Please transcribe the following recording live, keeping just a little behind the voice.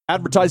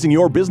Advertising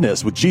your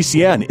business with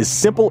GCN is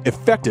simple,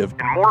 effective,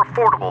 and more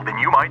affordable than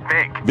you might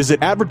think.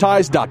 Visit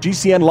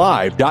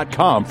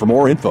advertise.gcnlive.com for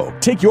more info.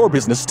 Take your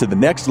business to the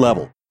next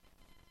level.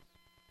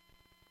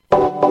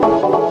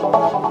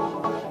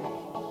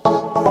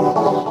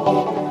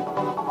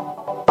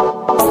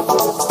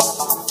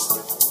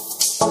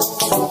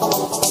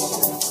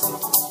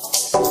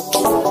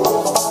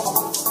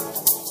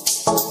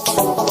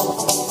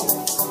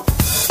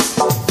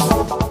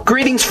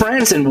 Greetings,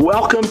 friends, and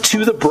welcome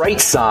to The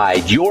Bright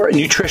Side, your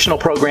nutritional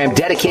program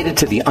dedicated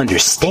to the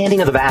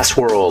understanding of the vast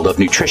world of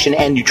nutrition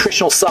and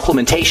nutritional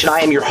supplementation. I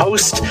am your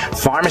host,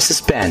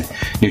 Pharmacist Ben,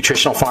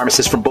 nutritional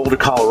pharmacist from Boulder,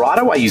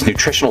 Colorado. I use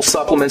nutritional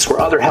supplements where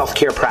other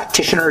healthcare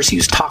practitioners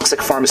use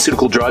toxic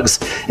pharmaceutical drugs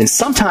and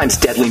sometimes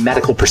deadly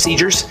medical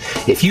procedures.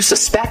 If you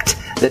suspect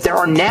that there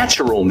are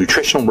natural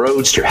nutritional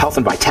roads to your health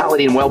and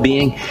vitality and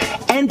well-being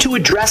and to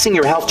addressing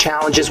your health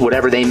challenges,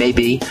 whatever they may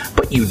be,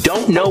 but you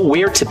don't know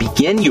where to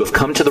begin, you have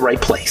come to the right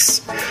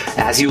place.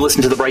 As you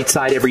listen to The Bright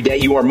Side every day,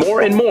 you are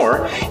more and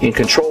more in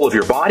control of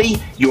your body,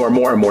 you are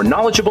more and more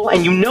knowledgeable,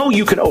 and you know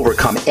you can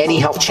overcome any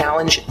health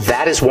challenge.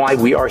 That is why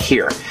we are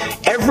here.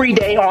 Every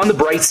day on The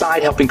Bright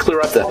Side, helping clear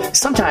up the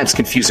sometimes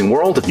confusing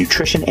world of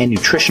nutrition and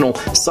nutritional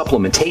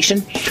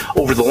supplementation.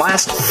 Over the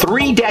last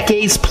 3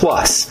 decades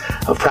plus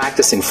of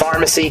practicing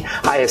pharmacy,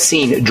 I have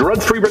seen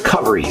drug-free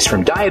recoveries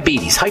from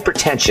diabetes,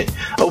 hypertension,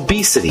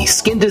 obesity,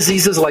 skin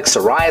diseases like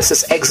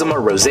psoriasis, eczema,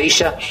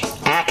 rosacea,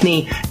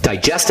 acne,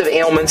 digestive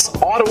ailments,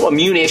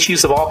 autoimmune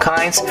issues of all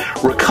kinds,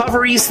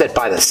 recoveries that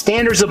by the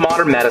standards of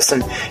modern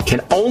medicine can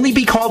only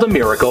be called a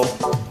miracle,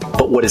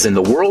 but what is in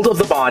the world of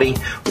the body,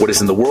 what is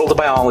in the world of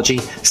biology,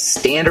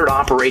 standard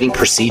operating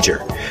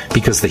procedure.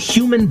 Because the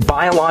human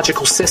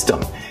biological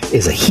system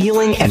is a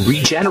healing and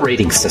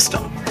regenerating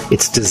system.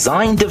 It's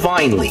designed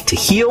divinely to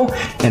heal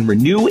and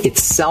renew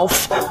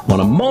itself on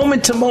a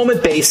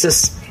moment-to-moment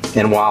basis.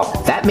 And while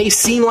that may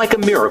seem like a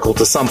miracle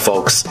to some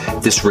folks,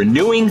 this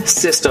renewing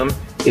system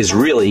is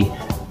really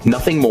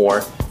nothing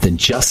more than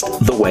just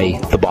the way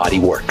the body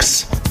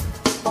works.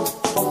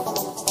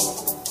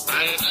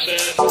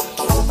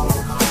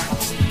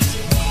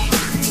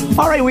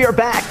 All right, we are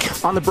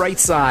back on The Bright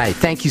Side.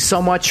 Thank you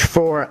so much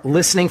for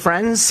listening,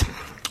 friends.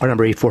 Our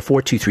number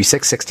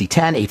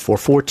 844-236-6010,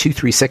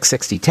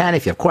 844-236-6010.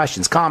 If you have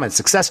questions, comments,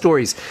 success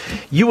stories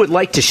you would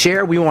like to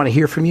share, we want to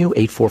hear from you.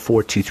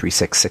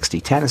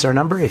 844-236-6010 is our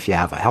number. If you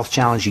have a health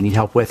challenge you need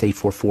help with,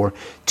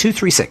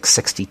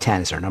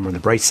 844-236-6010 is our number on The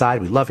Bright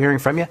Side. We love hearing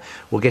from you.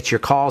 We'll get your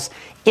calls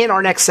in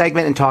our next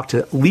segment and talk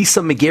to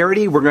Lisa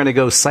McGarity. We're going to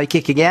go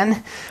psychic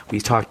again. We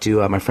talked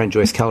to my friend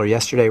Joyce Keller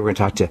yesterday. We're going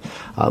to talk to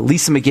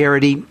Lisa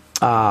McGarity,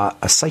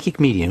 a psychic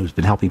medium who's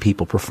been helping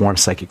people perform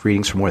psychic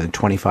readings for more than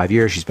 25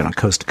 years. She's been on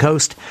Coast to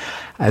Coast,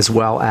 as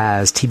well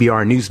as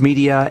TBR News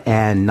Media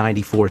and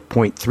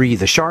 94.3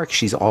 The Shark.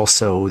 She's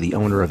also the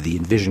owner of the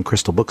Envision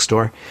Crystal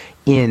Bookstore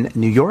in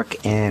New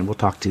York, and we'll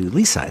talk to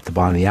Lisa at the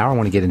bottom of the hour. I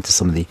want to get into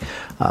some of the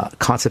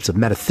concepts of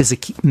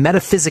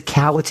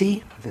metaphysicality.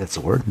 I think that's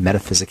the word,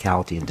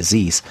 metaphysicality and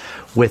disease,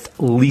 with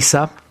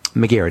Lisa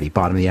McGarity.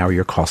 Bottom of the hour,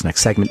 your calls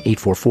next segment,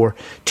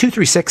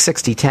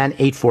 844-236-6010,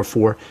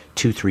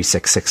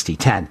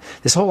 844-236-6010.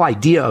 This whole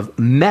idea of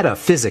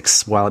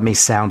metaphysics, while it may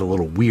sound a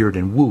little weird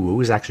and woo-woo,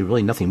 is actually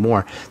really nothing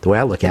more, the way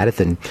I look at it,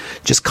 than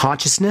just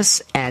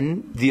consciousness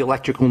and the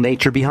electrical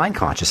nature behind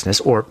consciousness,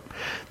 or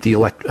the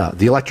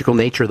electrical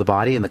nature of the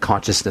body and the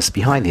consciousness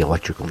behind the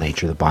electrical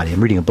nature of the body.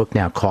 I'm reading a book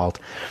now called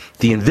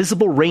The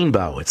Invisible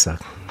Rainbow. It's a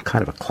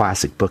kind of a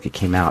classic book. It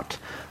came out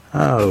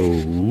I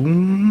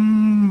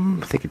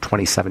think in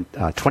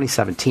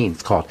 2017.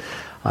 It's called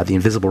The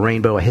Invisible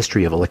Rainbow, A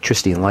History of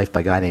Electricity and Life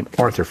by a guy named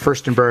Arthur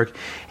Furstenberg.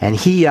 And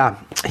he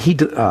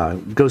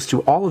goes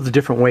through all of the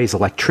different ways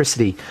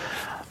electricity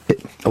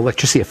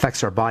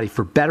affects our body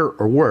for better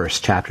or worse.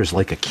 Chapters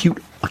like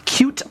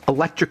acute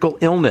electrical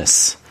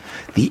illness,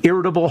 the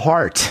irritable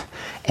heart,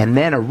 and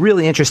then a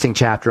really interesting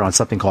chapter on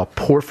something called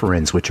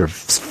porphyrins, which are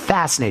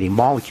fascinating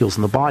molecules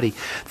in the body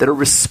that are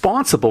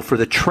responsible for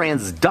the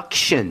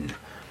transduction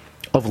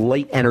of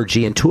light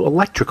energy into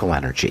electrical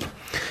energy.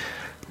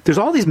 There's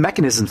all these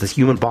mechanisms the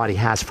human body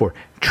has for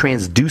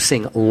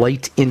transducing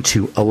light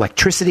into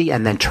electricity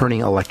and then turning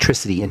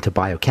electricity into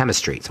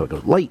biochemistry. So it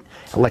goes light,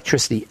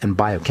 electricity, and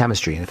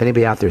biochemistry. And if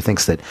anybody out there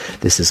thinks that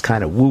this is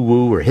kind of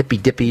woo-woo or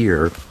hippy-dippy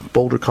or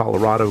Boulder,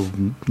 Colorado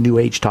New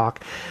Age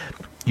talk,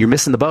 you're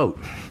missing the boat.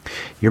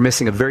 You're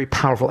missing a very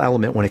powerful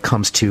element when it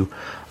comes to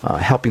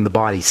helping the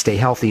body stay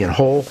healthy and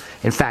whole.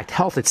 In fact,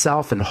 health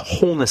itself and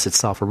wholeness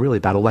itself are really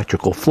about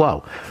electrical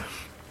flow.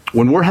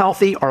 When we're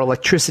healthy, our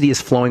electricity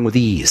is flowing with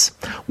ease.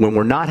 When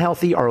we're not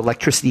healthy, our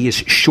electricity is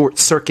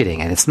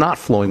short-circuiting, and it's not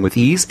flowing with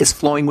ease, it's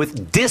flowing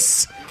with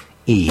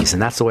dis-ease.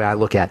 And that's the way I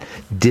look at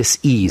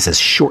dis-ease, as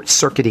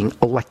short-circuiting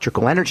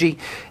electrical energy.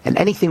 And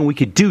anything we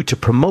could do to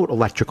promote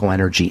electrical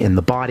energy in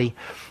the body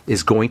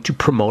is going to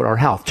promote our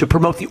health, to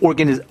promote the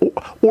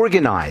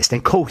organized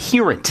and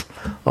coherent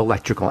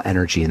electrical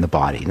energy in the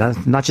body.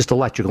 Not just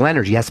electrical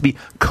energy. It has to be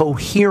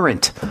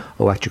coherent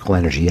electrical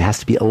energy. It has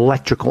to be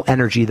electrical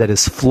energy that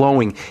is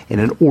flowing in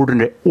an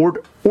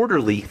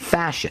orderly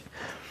fashion.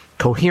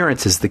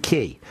 Coherence is the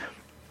key.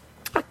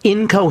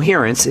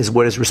 Incoherence is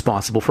what is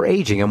responsible for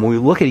aging. And when we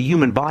look at a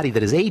human body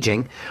that is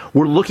aging,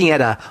 we're looking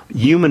at a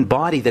human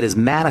body that is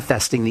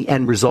manifesting the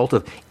end result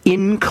of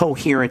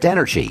incoherent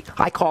energy.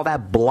 I call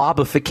that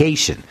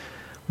blobification.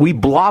 We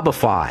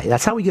blobify.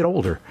 That's how we get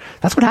older.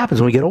 That's what happens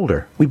when we get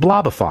older. We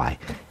blobify.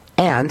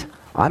 And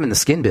I'm in the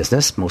skin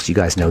business. Most of you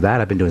guys know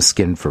that. I've been doing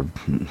skin for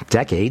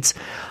decades.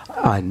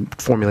 I'm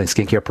formulating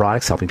skincare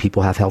products, helping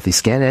people have healthy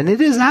skin. And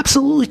it is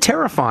absolutely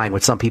terrifying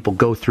what some people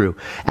go through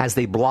as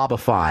they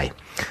blobify,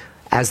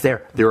 as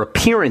their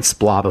appearance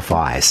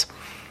blobifies.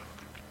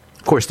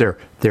 Of course, their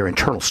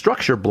internal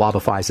structure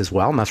blobifies as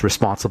well, and that's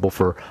responsible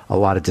for a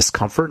lot of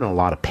discomfort and a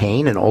lot of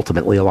pain and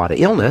ultimately a lot of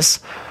illness.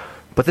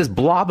 But this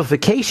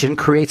blobification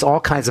creates all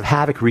kinds of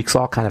havoc, wreaks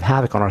all kinds of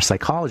havoc on our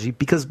psychology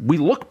because we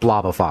look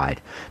blobified.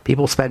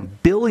 People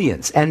spend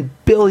billions and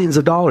billions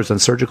of dollars on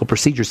surgical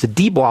procedures to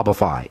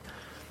deblobify.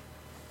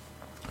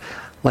 I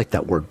like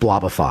that word,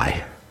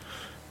 blobify.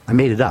 I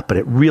made it up, but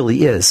it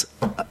really is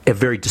a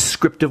very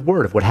descriptive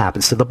word of what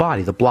happens to the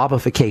body. The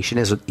blobification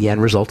is the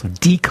end result of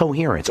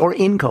decoherence or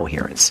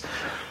incoherence.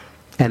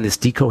 And this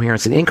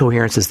decoherence and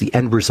incoherence is the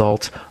end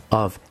result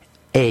of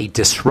a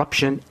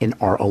disruption in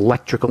our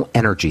electrical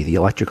energy. The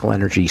electrical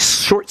energy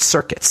short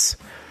circuits.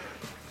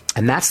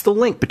 And that's the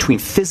link between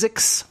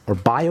physics, or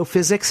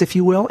biophysics, if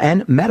you will,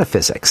 and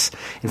metaphysics.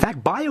 In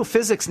fact,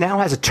 biophysics now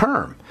has a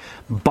term.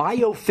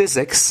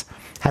 Biophysics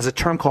has a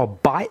term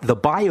called the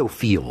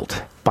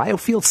biofield.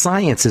 Biofield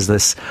science is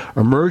this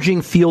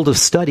emerging field of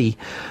study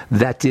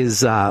that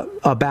is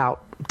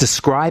about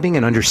describing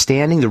and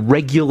understanding the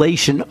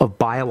regulation of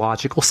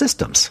biological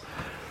systems.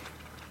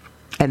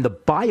 And the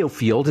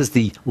biofield is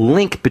the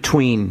link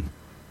between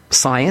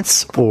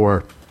science,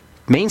 or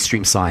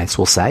mainstream science,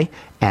 we'll say,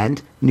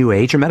 and New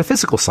Age or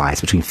metaphysical science,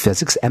 between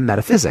physics and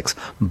metaphysics.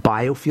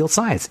 Biofield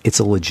science. It's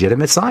a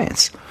legitimate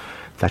science.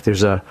 In fact,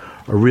 there's a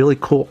really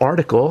cool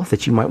article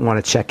that you might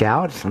want to check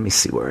out. Let me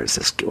see, where is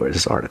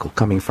this article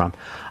coming from?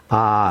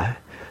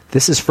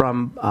 This is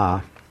from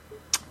I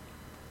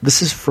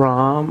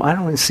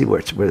don't even see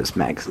where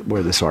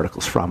this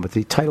article's from, but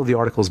the title of the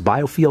article is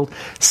Biofield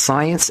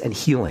Science and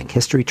Healing: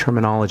 History,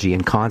 Terminology,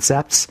 and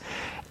Concepts.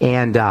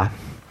 And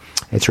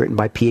it's written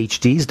by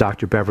PhDs,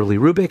 Dr. Beverly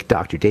Rubik,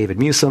 Dr. David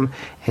Musum,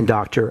 and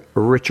Dr.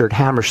 Richard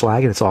Hammerschlag,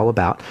 and it's all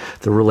about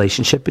the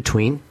relationship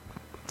between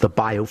the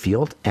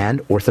biofield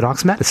and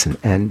orthodox medicine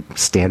and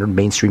standard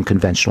mainstream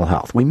conventional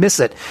health. We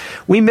miss it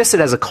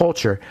as a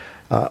culture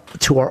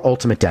to our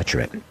ultimate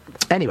detriment.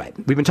 Anyway,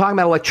 we've been talking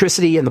about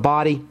electricity in the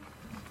body,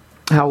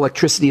 how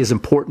electricity is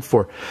important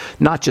for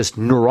not just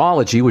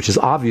neurology, which is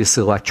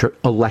obviously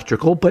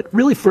electrical, but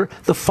really for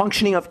the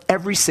functioning of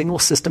every single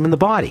system in the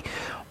body.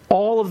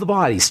 All of the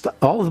body's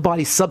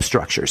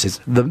substructures,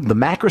 the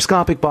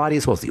macroscopic body,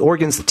 as well as the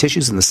organs, the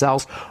tissues, and the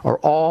cells, are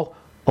all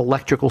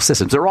electrical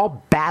systems. They're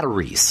all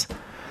batteries.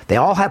 They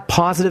all have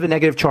positive and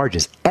negative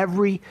charges.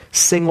 Every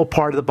single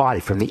part of the body,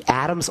 from the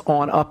atoms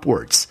on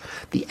upwards.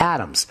 The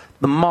atoms,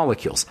 the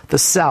molecules, the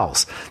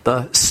cells,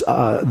 the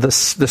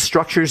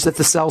structures that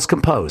the cells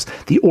compose,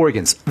 the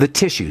organs, the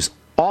tissues,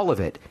 all of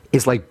it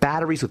is like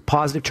batteries with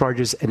positive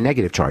charges and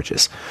negative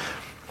charges.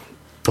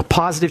 A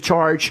positive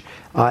charge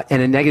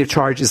and a negative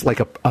charge is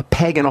like a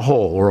peg in a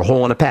hole, or a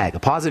hole in a peg. A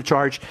positive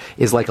charge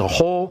is like a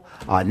hole,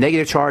 a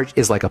negative charge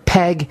is like a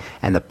peg,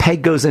 and the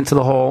peg goes into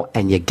the hole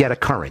and you get a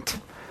current.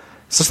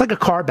 So it's like a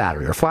car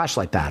battery or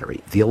flashlight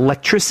battery. The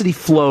electricity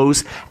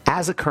flows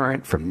as a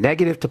current from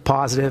negative to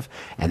positive,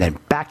 and then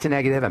back to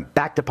negative, and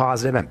back to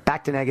positive, and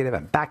back to negative,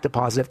 and back to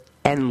positive,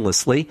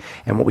 endlessly.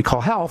 And what we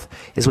call health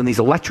is when these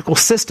electrical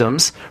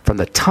systems, from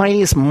the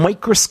tiniest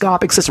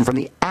microscopic system, from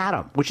the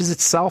atom, which is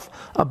itself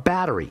a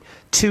battery,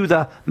 to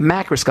the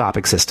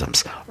macroscopic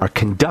systems, are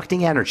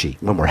conducting energy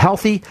when we're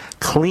healthy,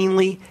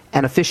 cleanly,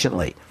 and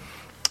efficiently.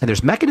 And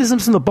there's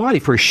mechanisms in the body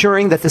for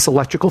assuring that this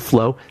electrical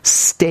flow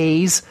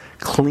stays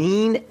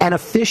clean and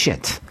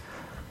efficient.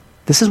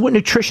 This is what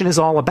nutrition is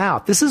all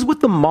about. This is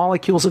what the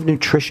molecules of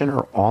nutrition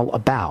are all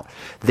about.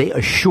 They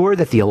assure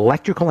that the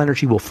electrical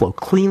energy will flow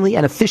cleanly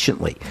and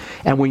efficiently.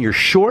 And when you're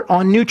short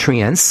on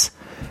nutrients,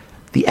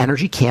 the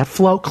energy can't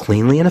flow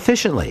cleanly and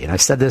efficiently. And I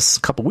said this a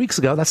couple weeks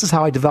ago. This is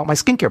how I develop my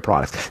skincare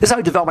products. This is how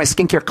I develop my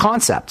skincare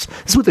concepts.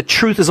 This is what the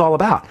truth is all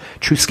about.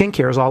 True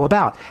skincare is all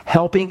about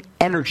helping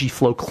energy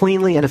flow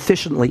cleanly and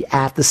efficiently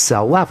at the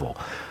cell level.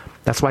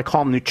 That's why I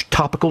call them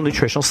topical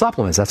nutritional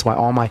supplements. That's why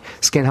all my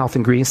skin health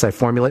ingredients I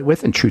formulate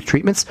with and Truth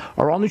treatments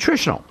are all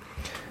nutritional.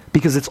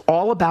 Because it's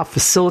all about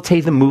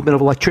facilitating the movement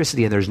of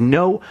electricity, and there's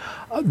no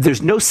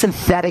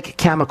synthetic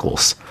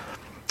chemicals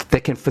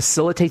that can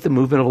facilitate the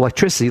movement of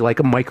electricity like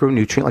a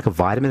micronutrient, like a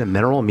vitamin, a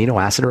mineral,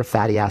 amino acid, or a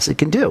fatty acid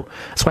can do.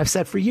 That's why I've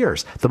said for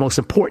years, the most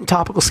important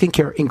topical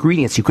skincare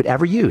ingredients you could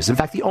ever use, in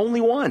fact, the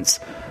only ones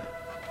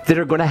that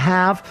are going to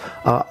have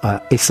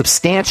a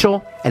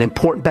substantial and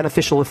important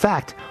beneficial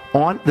effect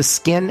on the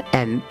skin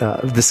and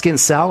the skin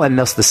cell and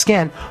thus the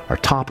skin are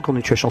topical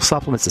nutritional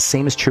supplements. The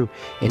same is true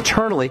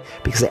internally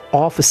because they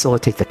all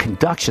facilitate the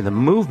conduction, the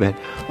movement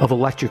of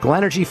electrical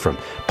energy from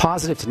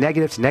positive to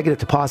negative to negative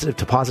to positive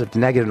to positive to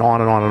negative and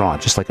on and on and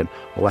on, just like an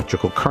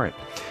electrical current.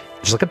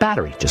 Just like a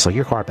battery, just like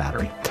your car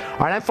battery. All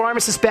right, I'm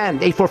Pharmacist Ben.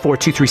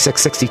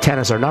 844-236-6010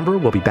 is our number.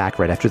 We'll be back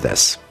right after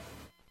this.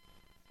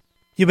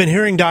 You've been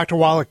hearing Dr.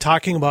 Wallach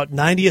talking about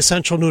 90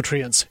 essential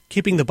nutrients,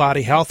 keeping the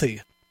body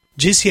healthy.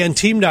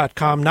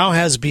 GCNteam.com now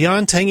has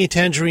Beyond Tangy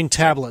Tangerine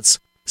tablets,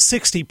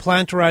 60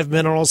 plant-derived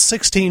minerals,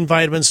 16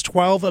 vitamins,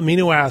 12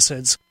 amino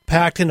acids,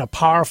 packed in a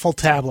powerful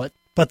tablet.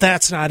 But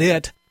that's not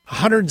it.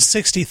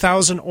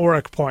 160,000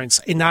 auric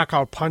points, a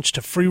knockout punch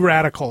to free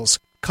radicals.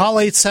 Call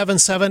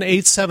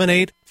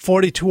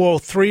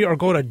 877-878-4203 or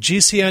go to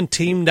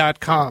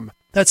GCNteam.com.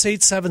 That's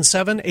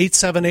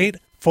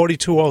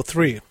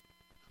 877-878-4203.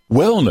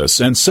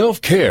 Wellness and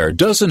self-care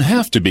doesn't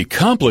have to be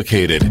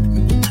complicated.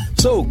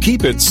 So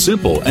keep it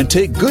simple and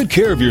take good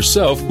care of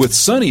yourself with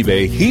Sunny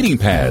Bay heating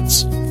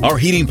pads. Our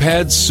heating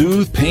pads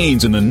soothe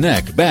pains in the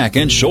neck, back,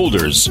 and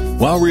shoulders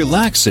while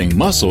relaxing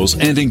muscles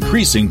and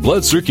increasing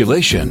blood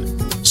circulation.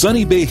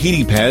 Sunny Bay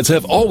heating pads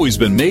have always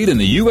been made in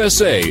the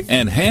USA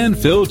and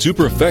hand-filled to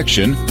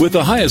perfection with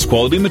the highest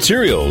quality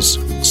materials.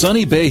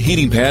 Sunny Bay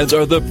heating pads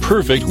are the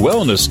perfect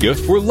wellness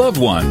gift for loved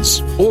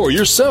ones or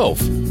yourself.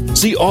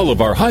 See all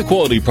of our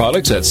high-quality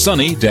products at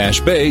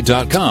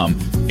sunny-bay.com,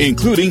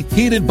 including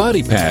heated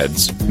body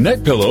pads,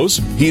 neck pillows,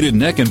 heated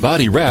neck and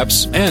body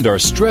wraps, and our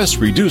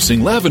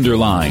stress-reducing lavender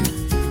line.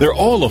 They're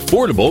all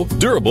affordable,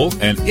 durable,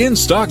 and in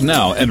stock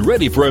now and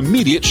ready for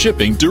immediate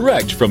shipping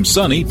direct from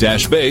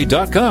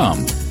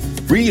sunny-bay.com.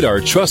 Read our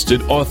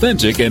trusted,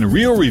 authentic, and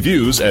real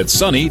reviews at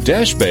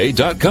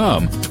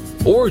sunny-bay.com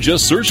or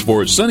just search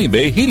for Sunny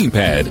Bay Heating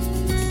Pad.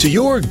 To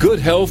your good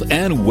health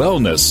and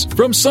wellness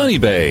from Sunny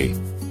Bay.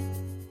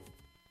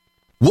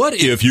 What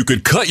if you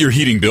could cut your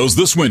heating bills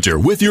this winter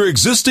with your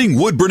existing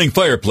wood-burning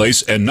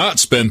fireplace and not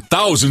spend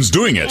thousands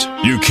doing it?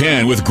 You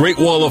can with Great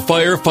Wall of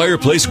Fire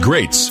fireplace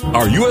grates.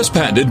 Our U.S.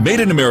 patented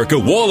made-in-America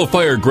Wall of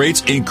Fire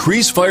grates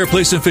increase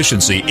fireplace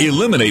efficiency,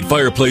 eliminate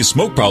fireplace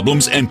smoke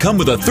problems, and come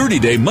with a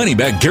 30-day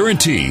money-back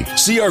guarantee.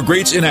 See our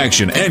grates in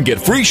action and get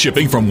free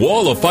shipping from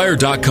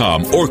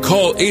walloffire.com or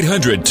call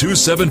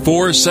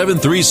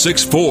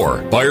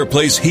 800-274-7364.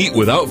 Fireplace heat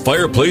without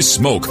fireplace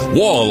smoke.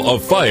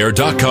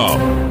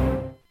 walloffire.com.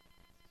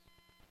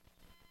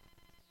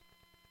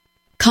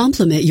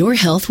 Complement your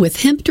health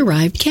with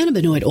hemp-derived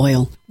cannabinoid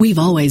oil. We've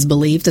always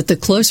believed that the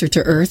closer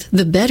to Earth,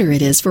 the better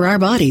it is for our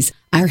bodies.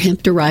 Our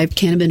hemp-derived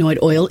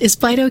cannabinoid oil is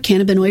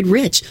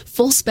phytocannabinoid-rich,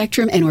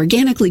 full-spectrum, and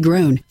organically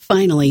grown.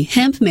 Finally,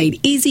 hemp made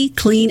easy,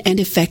 clean, and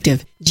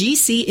effective.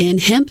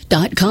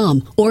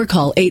 GCNhemp.com or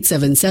call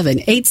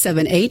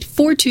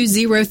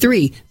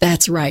 877-878-4203.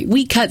 That's right,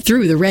 we cut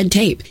through the red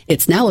tape.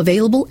 It's now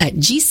available at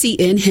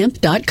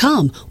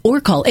GCNhemp.com or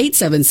call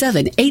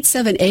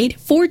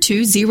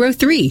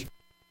 877-878-4203.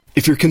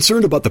 If you're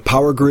concerned about the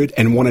power grid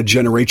and want to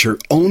generate your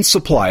own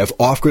supply of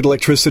off-grid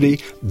electricity,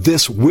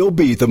 this will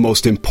be the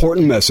most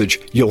important message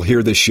you'll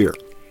hear this year.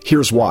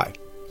 Here's why.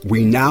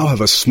 We now have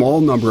a small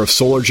number of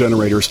solar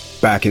generators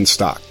back in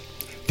stock.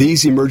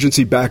 These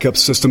emergency backup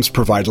systems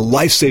provide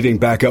life-saving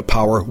backup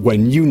power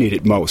when you need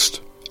it most.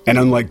 And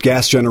unlike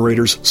gas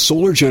generators,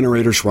 solar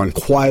generators run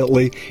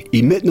quietly,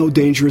 emit no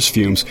dangerous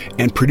fumes,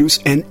 and produce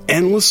an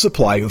endless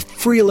supply of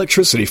free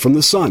electricity from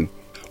the sun.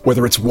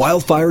 Whether it's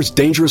wildfires,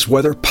 dangerous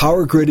weather,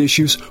 power grid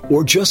issues,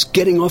 or just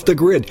getting off the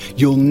grid,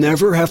 you'll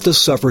never have to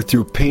suffer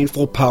through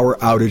painful power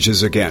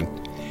outages again.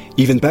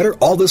 Even better,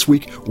 all this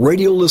week,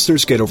 radio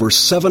listeners get over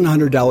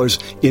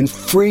 $700 in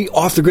free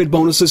off-the-grid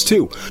bonuses,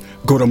 too.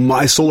 Go to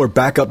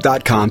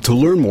mysolarbackup.com to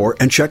learn more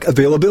and check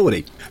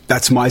availability.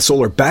 That's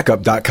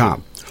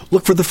mysolarbackup.com.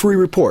 Look for the free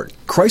report,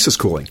 Crisis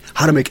Cooling,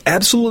 how to make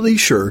absolutely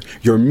sure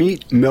your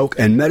meat, milk,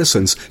 and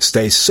medicines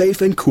stay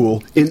safe and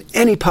cool in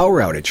any power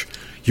outage.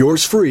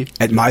 Yours free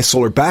at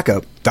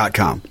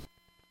mysolarbackup.com.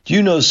 Do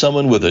you know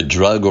someone with a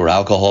drug or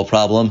alcohol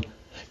problem?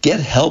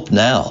 Get help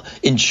now.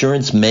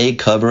 Insurance may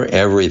cover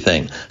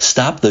everything.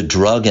 Stop the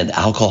drug and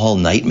alcohol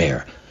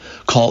nightmare.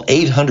 Call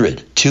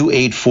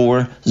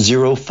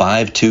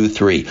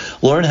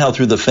 800-284-0523. Learn how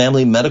through the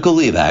Family Medical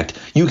Leave Act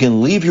you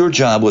can leave your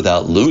job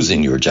without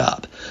losing your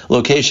job.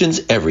 Locations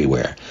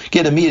everywhere.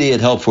 Get immediate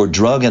help for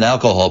drug and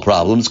alcohol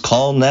problems.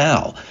 Call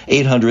now.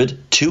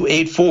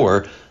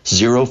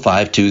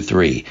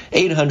 800-284-0523.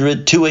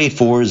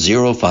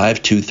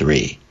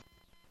 800-284-0523.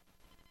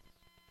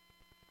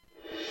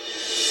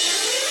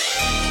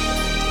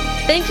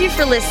 Thank you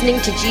for listening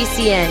to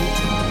GCN.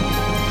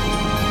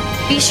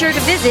 Be sure to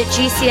visit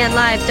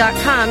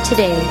GCNlive.com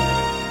today.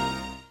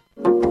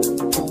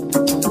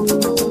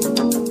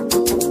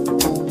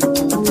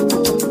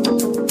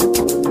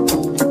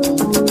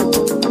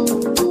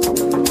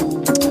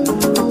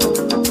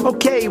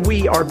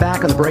 are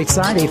back on the bright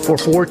side.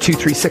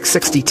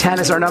 844-236-6010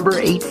 is our number.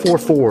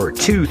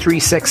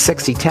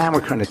 844-236-6010.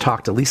 We're going to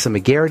talk to Lisa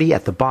McGarity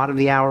at the bottom of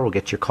the hour. We'll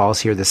get your calls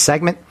here this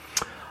segment.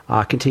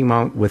 Continuing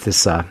on with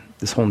this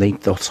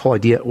whole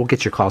idea. We'll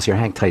get your calls here.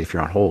 Hang tight if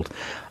you're on hold.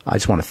 I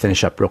just want to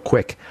finish up real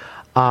quick.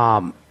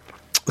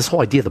 This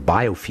whole idea of the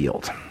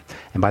biofield.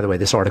 And by the way,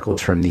 this article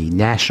is from the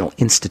National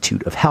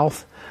Institute of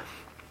Health.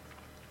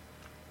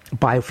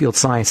 Biofield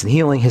Science and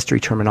Healing, History,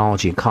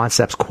 Terminology, and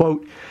Concepts.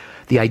 Quote,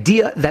 the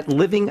idea that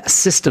living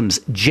systems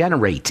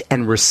generate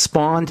and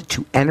respond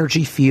to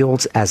energy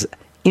fields as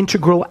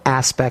integral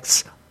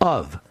aspects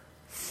of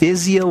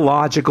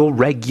physiological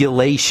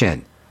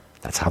regulation.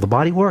 That's how the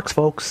body works,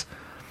 folks.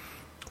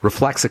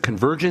 Reflects a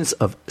convergence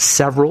of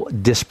several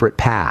disparate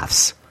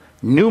paths.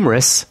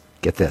 Numerous,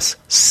 get this,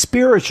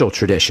 spiritual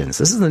traditions.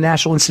 This is the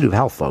National Institute of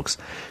Health, folks.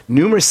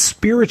 Numerous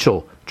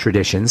spiritual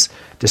traditions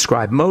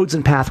describe modes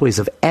and pathways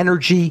of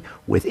energy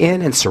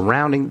within and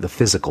surrounding the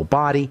physical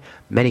body.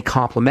 Many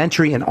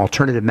complementary and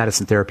alternative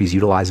medicine therapies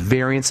utilize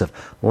variants of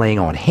laying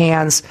on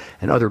hands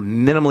and other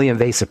minimally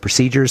invasive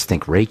procedures,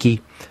 think Reiki,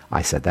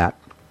 I said that,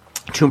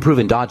 to improve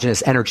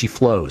endogenous energy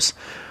flows.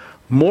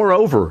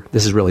 Moreover,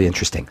 this is really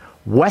interesting,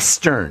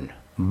 Western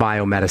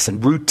biomedicine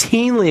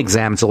routinely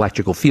examines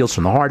electrical fields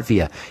from the heart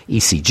via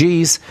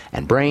ECGs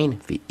and brain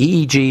via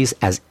EEGs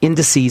as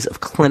indices of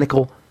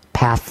clinical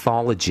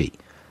pathology.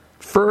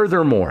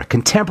 Furthermore,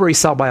 contemporary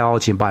cell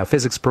biology and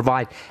biophysics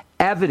provide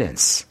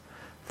evidence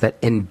that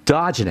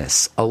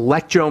endogenous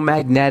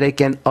electromagnetic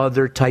and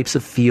other types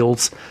of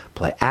fields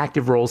play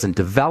active roles in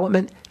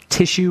development,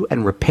 tissue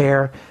and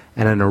repair,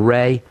 and an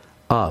array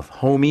of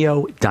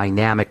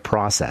homeodynamic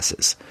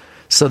processes.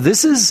 So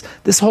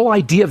this whole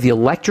idea of the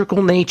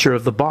electrical nature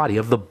of the body,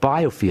 of the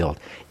biofield,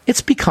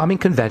 it's becoming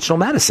conventional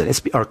medicine,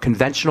 or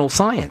conventional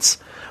science.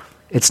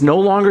 It's no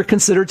longer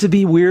considered to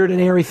be weird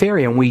and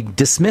airy-fairy, and we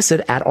dismiss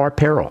it at our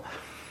peril.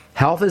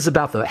 Health is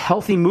about the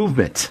healthy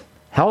movement.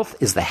 Health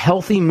is the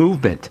healthy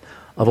movement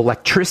of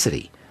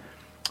electricity.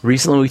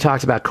 Recently we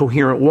talked about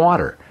coherent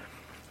water.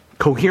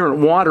 Coherent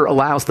water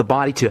allows the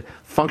body to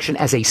function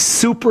as a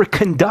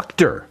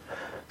superconductor.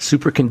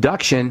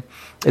 Superconduction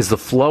is the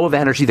flow of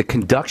energy, the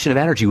conduction of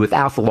energy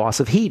without the loss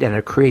of heat, and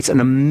it creates an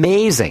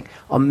amazing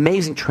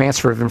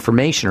transfer of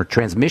information or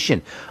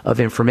transmission of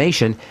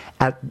information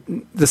at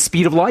the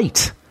speed of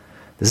light.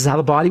 This is how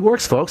the body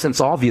works, folks, and it's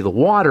all via the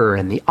water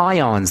and the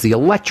ions, the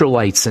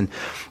electrolytes, and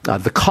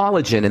the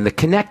collagen and the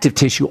connective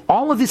tissue.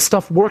 All of this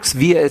stuff works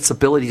via its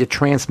ability to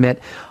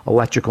transmit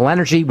electrical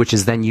energy, which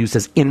is then used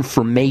as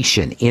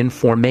information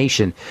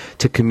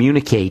to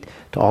communicate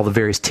to all the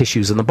various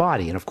tissues in the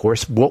body. And of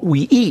course, what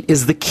we eat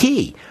is the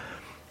key.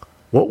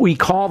 What we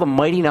call the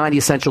mighty 90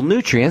 essential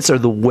nutrients are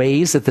the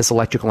ways that this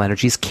electrical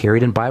energy is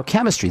carried in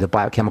biochemistry, the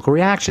biochemical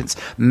reactions.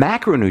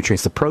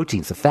 Macronutrients, the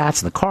proteins, the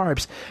fats, and the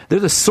carbs, they're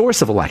the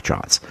source of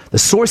electrons, the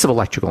source of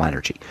electrical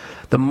energy.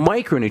 The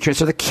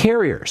micronutrients are the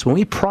carriers. When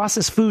we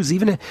process foods,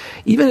 even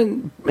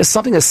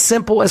something as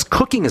simple as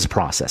cooking is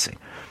processing,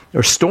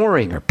 or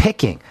storing, or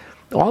picking,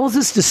 all of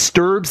this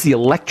disturbs the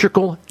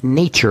electrical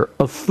nature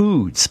of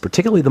foods,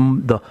 particularly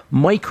the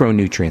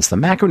micronutrients. The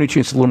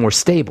macronutrients are a little more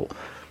stable.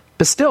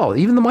 But still,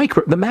 even the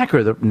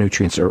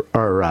macronutrients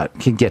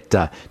can get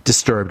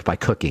disturbed by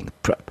cooking.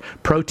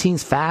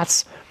 Proteins,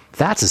 fats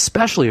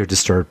especially are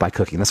disturbed by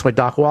cooking. That's why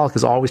Doc Wallach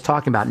is always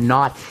talking about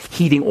not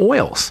heating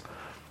oils.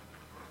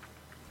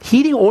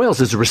 Heating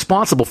oils is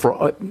responsible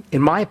for,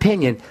 in my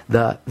opinion,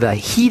 the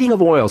heating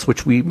of oils,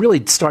 which we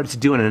really started to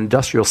do on an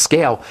industrial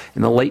scale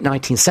in the late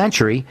 19th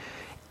century.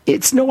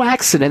 It's no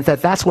accident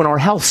that that's when our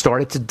health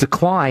started to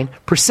decline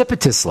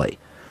precipitously.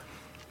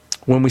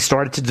 When we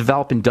started to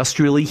develop when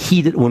we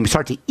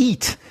started to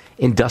eat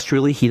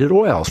industrially heated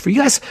oils. For you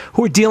guys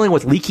who are dealing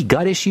with leaky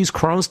gut issues,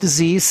 Crohn's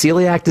disease,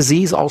 celiac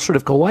disease,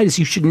 ulcerative colitis,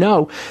 you should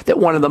know that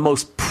one of the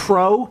most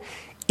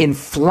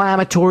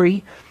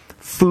pro-inflammatory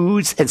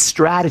foods and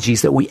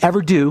strategies that we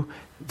ever do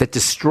that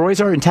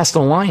destroys our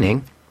intestinal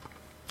lining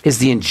is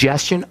the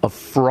ingestion of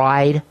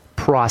fried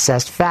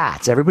processed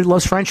fats. Everybody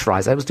loves French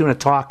fries. I was doing a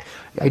talk.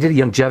 I did a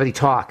longevity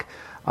talk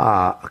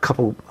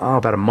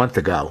about a month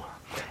ago.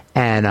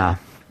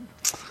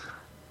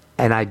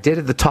 And I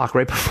did the talk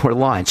right before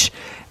lunch,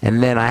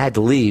 and then I had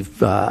to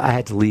leave. I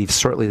had to leave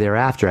shortly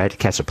thereafter. I had to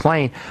catch a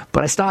plane,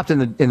 but I stopped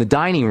in the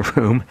dining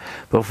room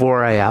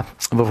before I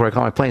caught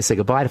my plane and said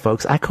goodbye to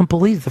folks. I couldn't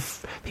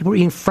believe people were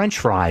eating French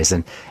fries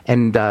and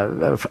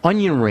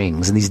onion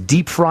rings and these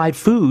deep fried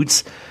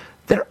foods.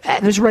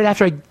 This was right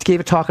after I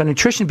gave a talk on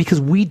nutrition,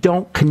 because we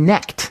don't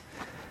connect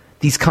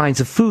these kinds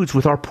of foods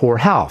with our poor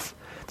health.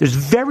 There's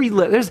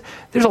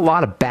a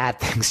lot of bad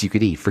things you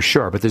could eat, for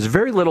sure, but there's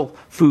very little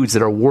foods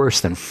that are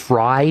worse than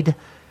fried,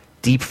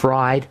 deep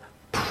fried,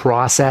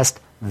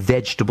 processed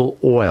vegetable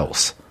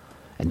oils.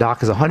 And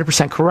Doc is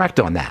 100% correct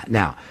on that.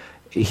 Now,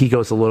 he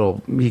says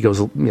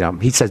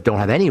don't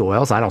have any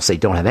oils. I don't say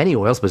don't have any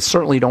oils, but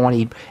certainly don't want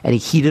to eat any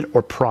heated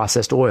or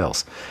processed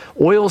oils.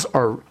 Oils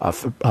are,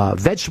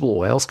 vegetable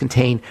oils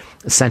contain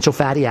essential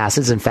fatty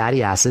acids and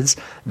fatty acids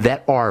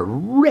that are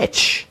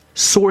rich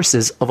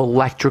sources of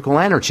electrical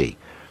energy.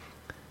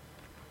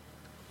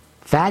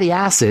 Fatty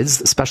acids,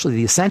 especially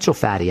the essential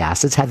fatty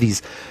acids, have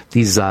these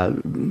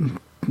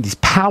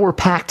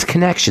power-packed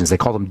connections. They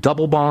call them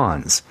double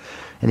bonds.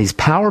 And these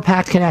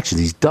power-packed connections,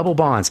 these double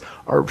bonds,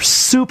 are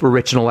super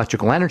rich in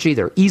electrical energy.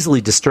 They're easily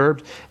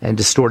disturbed and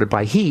distorted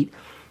by heat.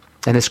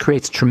 And this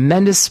creates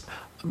tremendous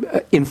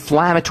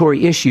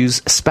inflammatory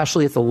issues,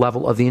 especially at the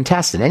level of the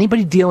intestine.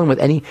 Anybody dealing with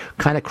any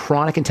kind of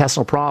chronic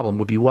intestinal problem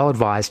would be well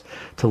advised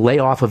to lay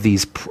off of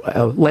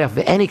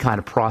any kind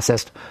of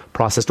processed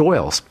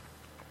oils.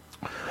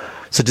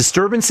 So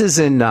disturbances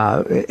in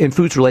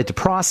foods related to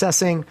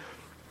processing,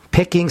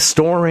 picking,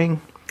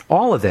 storing,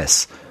 all of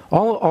this.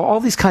 All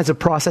these kinds of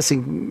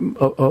processing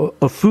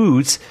of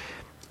foods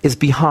is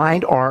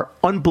behind our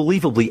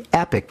unbelievably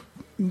epic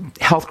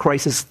health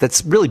crisis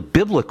that's really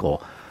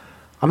biblical.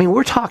 I mean,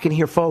 we're talking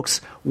here, folks,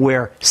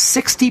 where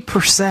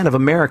 60% of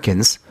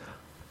Americans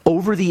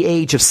over the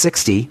age of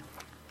 60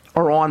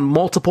 are on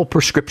multiple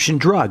prescription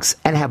drugs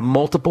and have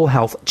multiple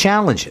health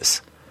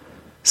challenges.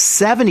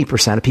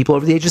 70% of people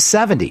over the age of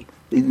 70.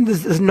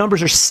 The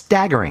numbers are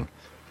staggering.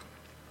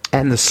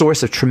 And the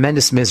source of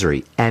tremendous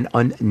misery and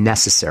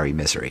unnecessary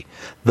misery.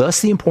 Thus,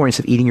 the importance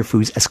of eating your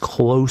foods as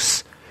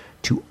close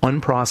to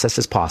unprocessed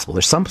as possible.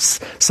 There's some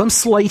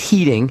slight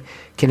heating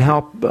can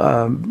help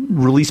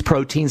release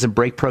proteins and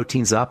break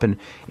proteins up and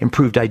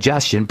improve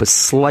digestion, but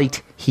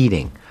slight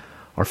heating.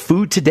 Our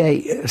food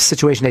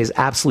situation today is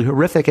absolutely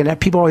horrific, and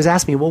people always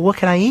ask me, well, what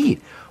can I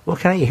eat? What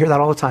can I eat? I hear that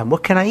all the time.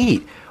 What can I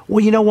eat?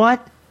 Well, you know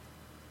what?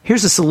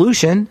 Here's the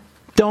solution.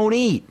 Don't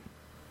eat.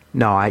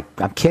 No,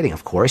 I'm kidding,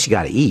 of course. You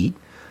got to eat.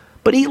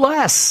 But eat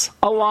less,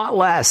 a lot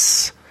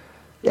less.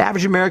 The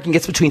average American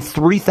gets between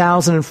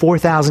 3,000 and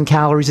 4,000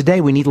 calories a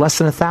day. We need less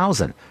than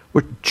 1,000.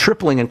 We're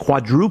tripling and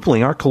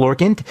quadrupling our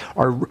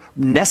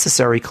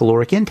necessary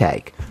caloric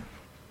intake.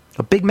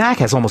 A Big Mac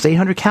has almost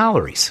 800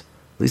 calories.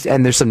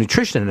 And there's some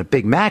nutrition in a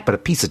Big Mac, but a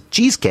piece of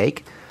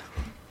cheesecake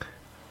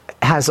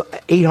has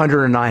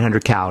 800 or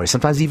 900 calories,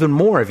 sometimes even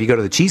more if you go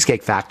to the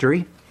Cheesecake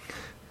Factory.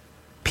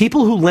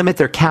 People who limit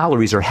their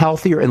calories are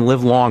healthier and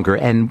live longer,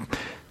 and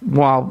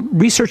while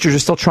researchers are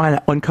still trying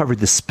to uncover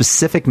the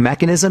specific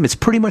mechanism, it's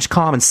pretty much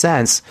common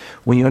sense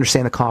when you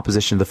understand the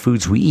composition of the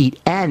foods we eat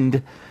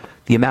and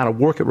the amount of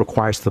work it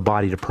requires for the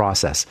body to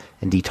process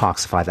and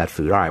detoxify that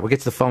food. All right, we'll get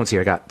to the phones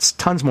here. I got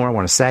tons more I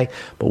want to say,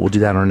 but we'll do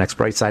that on our next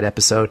Bright Side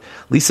episode.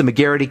 Lisa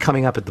McGarity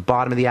coming up at the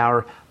bottom of the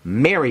hour.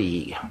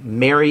 Mary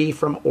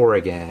from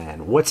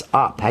Oregon. What's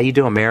up? How you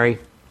doing, Mary?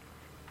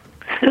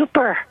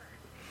 Super.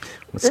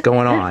 What's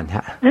going on?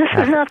 This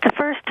is not the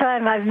first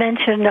time I've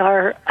mentioned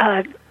our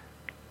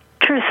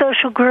True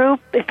Social group.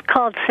 It's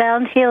called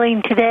Sound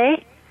Healing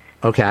Today.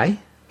 Okay.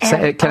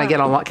 And, can I get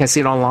online? Can I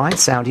see it online?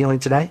 Sound Healing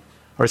Today,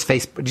 or is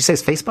Facebook? Did you say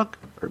it's Facebook?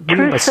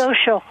 True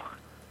Social.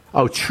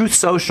 Oh, Truth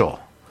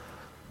Social.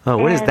 Oh,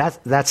 what is that?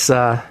 That's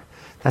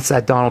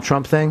that Donald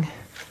Trump thing.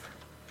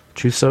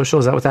 Truth Social.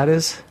 Is that what that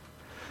is?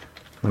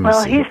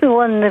 Well, he's the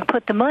one that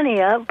put the money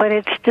up, but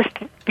it's just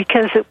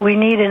because we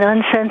need an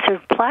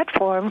uncensored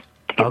platform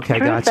to get the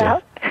truth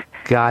out.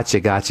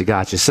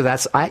 Gotcha. So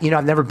that's I've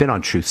never been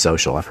on Truth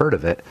Social. I've heard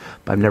of it,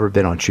 but I've never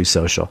been on Truth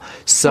Social.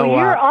 So well,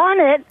 you're on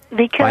it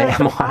because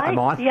I'm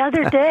on. The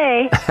other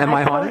day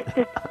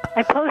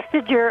I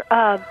posted your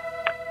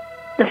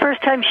the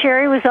first time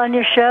Sherry was on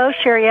your show,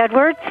 Sherry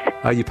Edwards.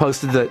 You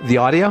posted the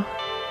audio?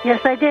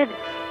 Yes, I did.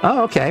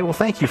 Oh, okay. Well,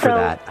 thank you for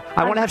that.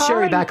 I want to have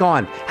Sherry back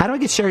on. How do I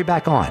get Sherry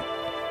back on?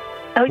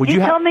 Oh, you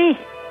tell me.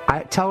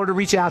 Tell her to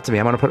reach out to me.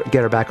 I'm going to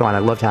get her back on. I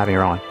loved having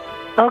her on.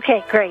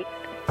 Okay, great.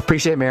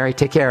 Appreciate it, Mary.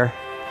 Take care.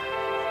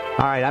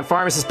 All right, I'm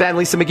Pharmacist Ben.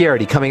 Lisa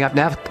McGarity. Coming up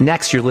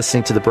next, you're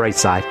listening to The Bright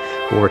Side.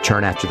 We'll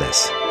return after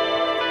this.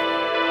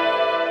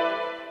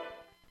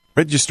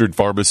 Registered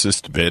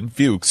pharmacist Ben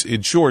Fuchs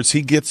ensures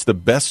he gets the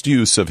best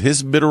use of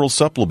his mineral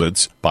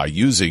supplements by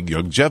using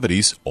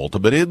Youngevity's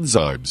Ultimate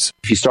Enzymes.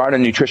 If you start a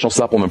nutritional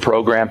supplement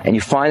program and you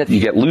find that you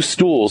get loose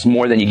stools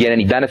more than you get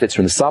any benefits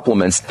from the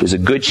supplements, there's a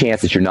good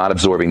chance that you're not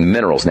absorbing the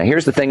minerals. Now,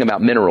 here's the thing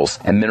about minerals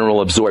and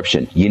mineral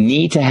absorption. You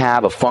need to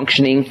have a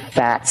functioning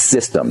fat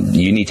system.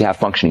 You need to have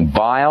functioning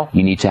bile.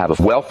 You need to have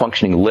a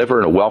well-functioning liver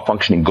and a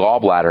well-functioning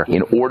gallbladder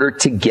in order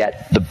to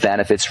get the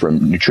benefits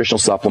from nutritional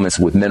supplements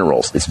with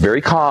minerals. It's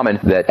very common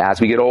that as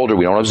we get older,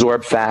 we don't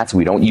absorb fats,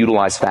 we don't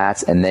utilize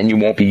fats, and then you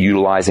won't be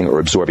utilizing or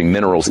absorbing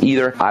minerals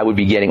either. I would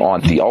be getting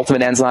on the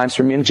Ultimate Enzymes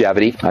from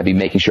Youngevity. I'd be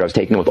making sure I was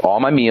taking it with all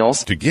my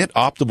meals. To get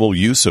optimal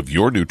use of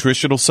your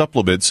nutritional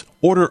supplements,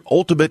 order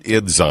Ultimate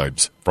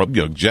Enzymes from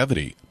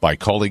Youngevity by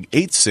calling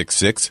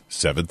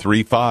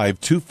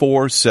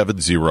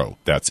 866-735-2470.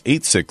 That's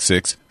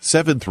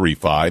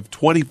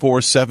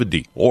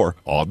 866-735-2470 or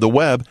on the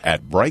web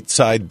at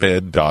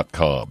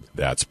brightsidebed.com.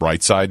 That's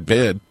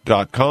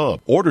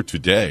brightsidebed.com. Order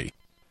today.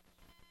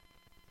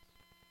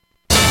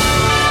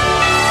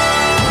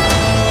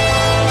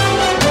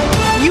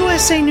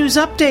 USA News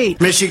Update.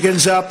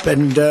 Michigan's up,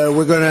 and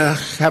we're going to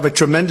have a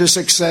tremendous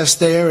success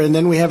there. And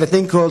then we have a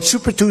thing called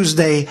Super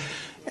Tuesday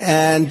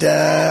and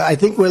I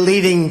think we're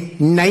leading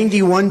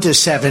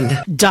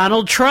 91-7.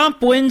 Donald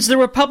Trump wins the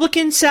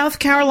Republican South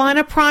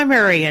Carolina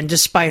primary, and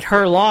despite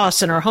her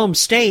loss in her home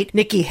state,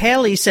 Nikki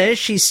Haley says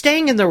she's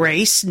staying in the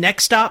race.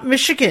 Next stop,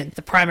 Michigan,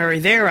 the primary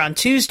there on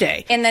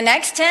Tuesday. In the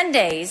next 10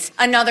 days,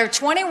 another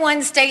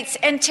 21 states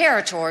and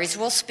territories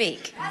will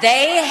speak.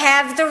 They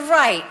have the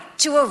right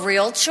to a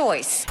real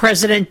choice.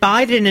 President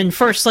Biden and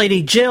First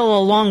Lady Jill,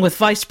 along with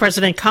Vice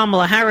President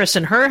Kamala Harris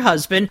and her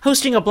husband,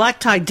 hosting a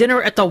black-tie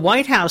dinner at the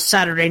White House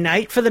Saturday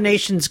night for the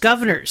nation's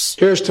governors.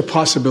 Here's to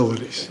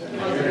possibilities.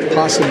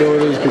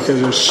 Possibilities,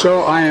 because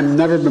I am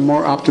never been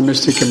more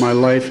optimistic in my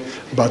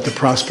life about the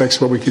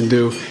prospects, what we can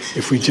do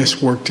if we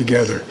just work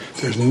together.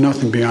 There's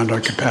nothing beyond our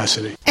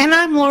capacity. And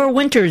I'm Laura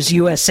Winters,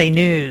 USA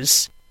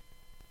News.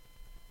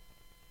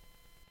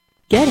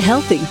 Get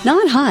healthy,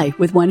 not high,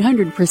 with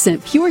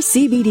 100% pure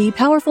CBD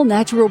powerful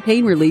natural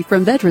pain relief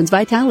from Veterans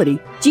Vitality.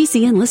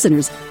 GCN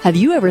listeners, have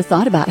you ever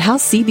thought about how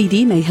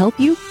CBD may help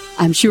you?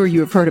 I'm sure you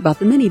have heard about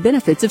the many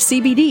benefits of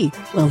CBD.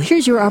 Well,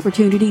 here's your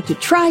opportunity to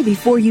try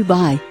before you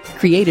buy.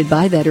 Created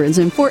by veterans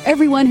and for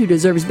everyone who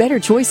deserves better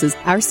choices,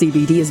 our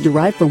CBD is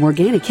derived from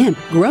organic hemp,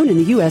 grown in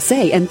the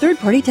USA and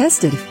third-party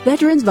tested.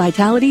 Veterans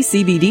Vitality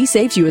CBD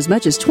saves you as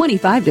much as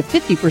 25 to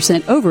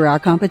 50% over our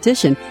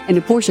competition, and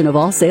a portion of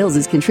all sales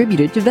is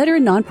contributed to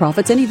veteran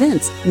nonprofits and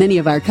events. Many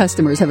of our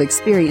customers have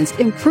experienced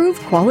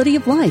improved quality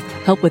of life,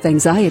 help with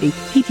anxiety,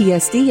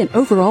 PTSD, and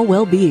overall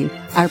well-being.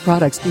 Our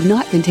products do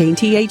not contain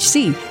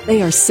THC.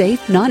 They are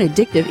safe,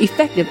 non-addictive,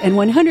 effective, and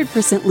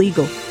 100%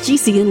 legal.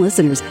 GCN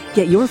listeners,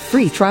 get your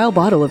free trial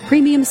bottle of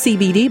premium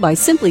CBD by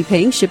simply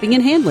paying shipping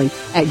and handling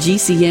at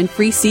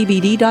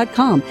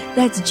GCNFreeCBD.com.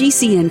 That's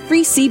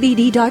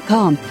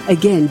GCNFreeCBD.com.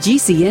 Again,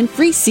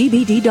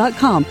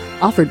 GCNFreeCBD.com.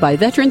 Offered by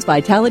Veterans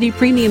Vitality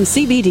Premium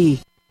CBD.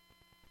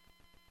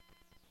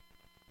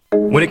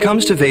 When it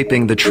comes to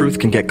vaping, the truth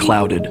can get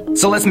clouded.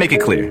 So let's make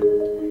it clear.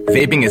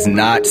 Vaping is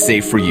not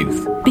safe for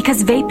youth.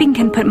 Because vaping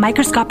can put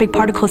microscopic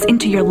particles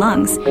into your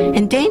lungs.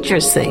 And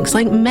dangerous things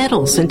like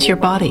metals into your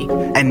body.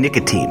 And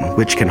nicotine,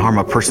 which can harm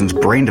a person's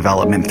brain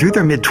development through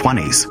their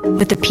mid-20s.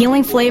 With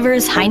appealing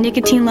flavors, high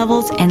nicotine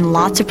levels, and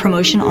lots of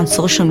promotion on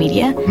social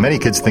media. Many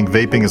kids think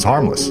vaping is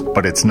harmless,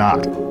 but it's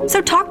not.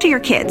 So talk to your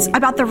kids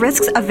about the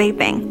risks of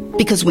vaping.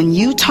 Because when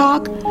you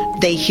talk,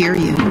 they hear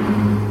you.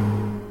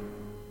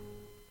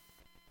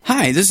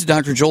 Hi, this is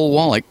Dr. Joel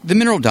Wallach, the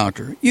Mineral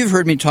Doctor. You've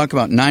heard me talk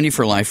about 90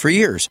 for Life for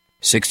years.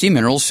 60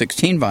 minerals,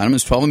 16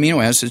 vitamins, 12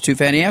 amino acids, 2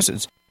 fatty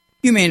acids.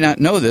 You may not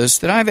know this,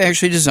 that I've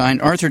actually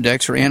designed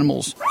Arthrodex for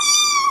animals.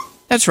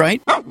 That's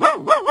right.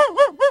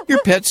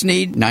 Your pets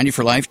need 90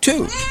 for Life,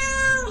 too.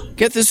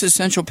 Get this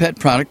essential pet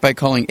product by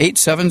calling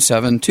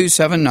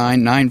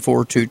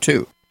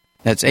 877-279-9422.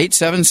 That's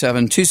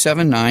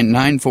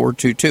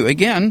 877-279-9422.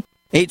 Again,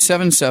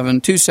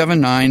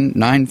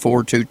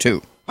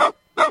 877-279-9422.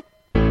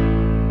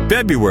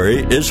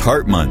 February is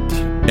Heart Month,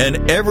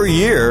 and every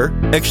year,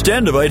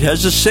 Extendivite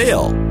has a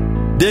sale.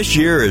 This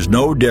year is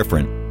no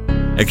different.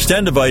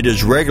 Extendivite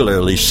is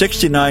regularly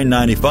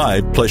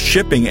 $69.95 plus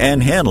shipping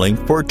and handling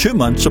for a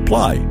 2-month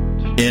supply.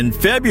 In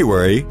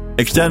February,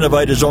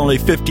 Extendivite is only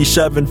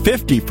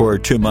 $57.50 for a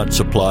 2-month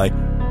supply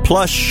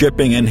plus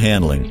shipping and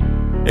handling.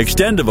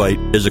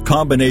 Extendivite is a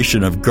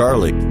combination of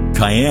garlic,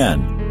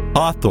 cayenne,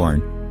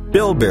 hawthorn,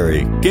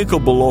 bilberry, ginkgo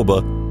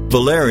biloba,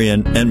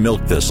 valerian, and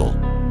milk thistle.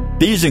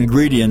 These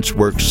ingredients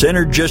work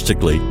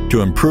synergistically to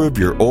improve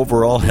your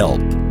overall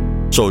health.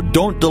 So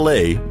don't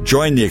delay.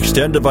 Join the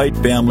Extendivite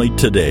family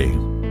today.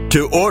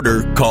 To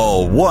order,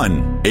 call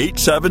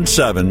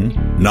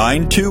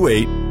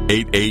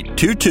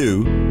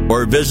 1-877-928-8822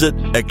 or visit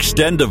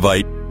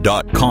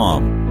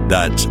extendivite.com.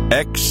 That's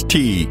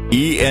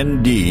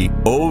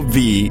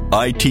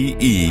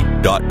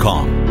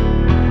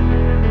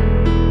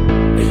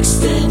XTENDOVITE.com.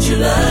 Extend your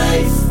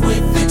life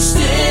with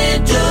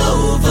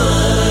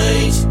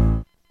Extendovite.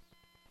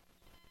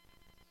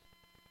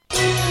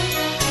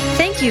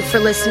 Thank you for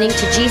listening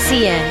to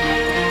GCN.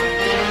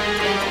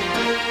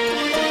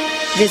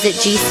 Visit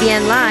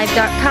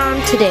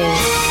GCNlive.com today.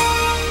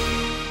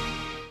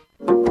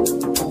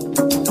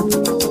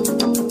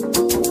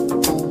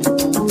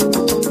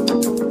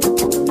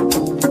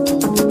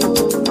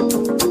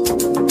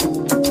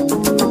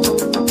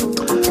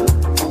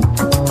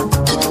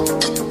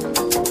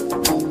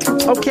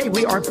 Okay,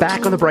 we are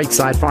back on the Bright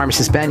Side.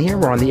 Pharmacist Ben here.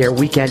 We're on the air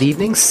weekend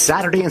evenings,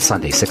 Saturday and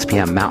Sunday, 6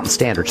 p.m. Mountain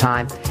Standard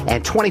Time,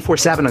 and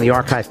 24/7 on the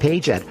archive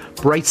page at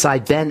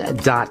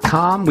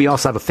brightsideben.com. We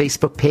also have a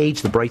Facebook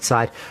page, The Bright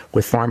Side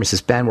with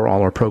Pharmacist Ben, where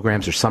all our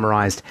programs are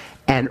summarized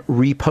and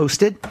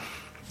reposted.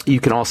 You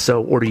can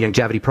also order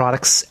Youngevity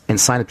products and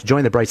sign up to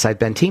join the Brightside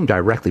Ben team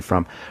directly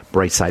from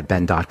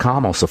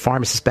brightsideben.com. Also,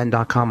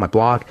 pharmacistben.com, my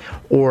blog,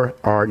 or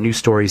our news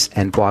stories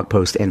and blog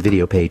post and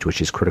video page,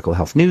 which is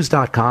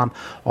criticalhealthnews.com.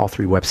 All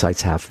three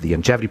websites have the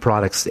Youngevity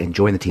products and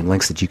join the team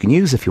links that you can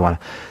use if you want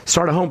to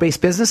start a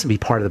home-based business and be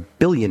part of the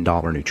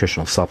billion-dollar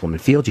nutritional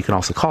supplement field. You can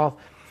also call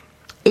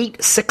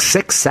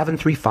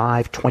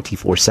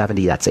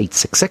 866-735-2470. That's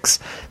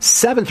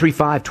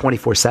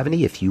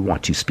 866-735-2470. If you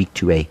want to speak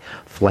to a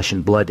flesh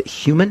and blood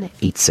human,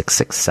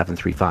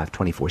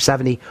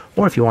 866-735-2470.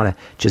 Or if you want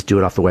to just do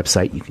it off the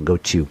website, you can go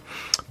to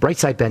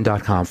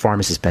brightsideben.com,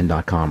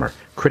 pharmacistben.com, or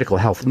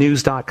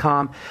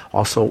criticalhealthnews.com.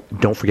 Also,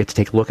 don't forget to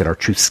take a look at our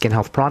Truth Skin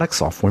Health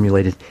products, all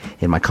formulated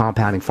in my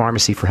compounding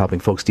pharmacy for helping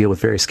folks deal with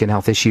various skin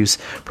health issues,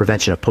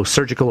 prevention of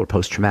post-surgical or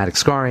post-traumatic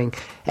scarring,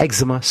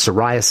 eczema,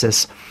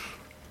 psoriasis,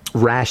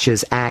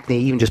 rashes, acne,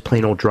 even just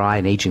plain old dry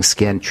and aging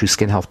skin. True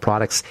Skin Health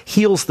products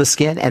heals the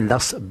skin and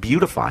thus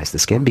beautifies the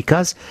skin,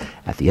 because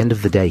at the end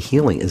of the day,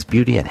 healing is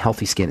beauty and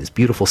healthy skin is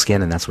beautiful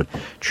skin, and that's what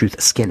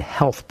Truth Skin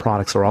Health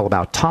products are all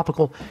about.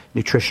 Topical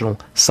nutritional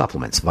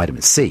supplements,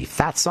 vitamin C,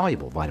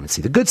 fat-soluble vitamin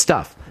C, the good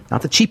stuff,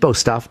 not the cheapo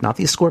stuff, not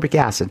the ascorbic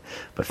acid,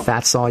 but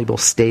fat-soluble,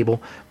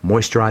 stable,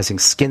 moisturizing,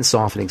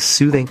 skin-softening,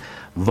 soothing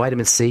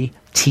vitamin C,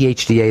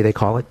 THDA they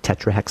call it,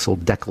 tetrahexyl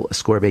decyl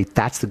ascorbate.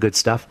 That's the good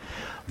stuff.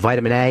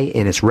 Vitamin A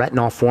in its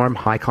retinol form,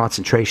 high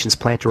concentrations,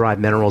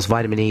 plant-derived minerals,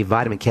 vitamin E,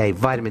 vitamin K,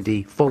 vitamin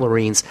D,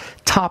 fullerenes,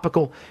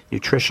 topical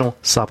nutritional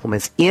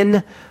supplements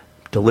in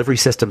delivery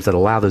systems that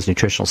allow those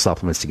nutritional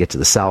supplements to get to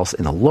the cells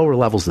in the lower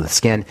levels of the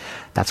skin.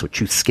 That's what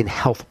Truth Skin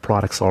Health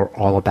products are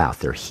all about.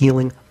 They're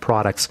healing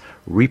products,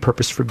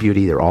 repurposed for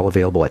beauty. They're all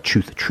available at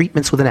Truth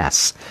Treatments with an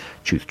S.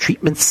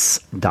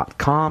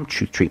 TruthTreatments.com,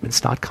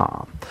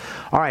 TruthTreatments.com.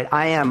 All right,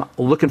 I am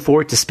looking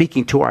forward to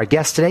speaking to our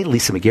guest today.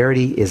 Lisa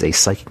McGarity is a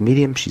psychic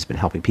medium. She's been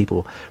helping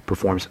people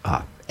performing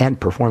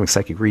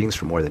psychic readings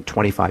for more than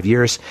 25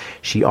 years.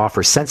 She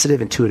offers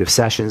sensitive, intuitive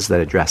sessions that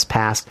address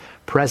past,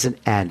 present,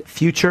 and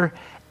future.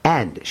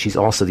 And she's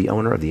also the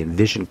owner of the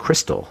Envision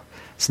Crystal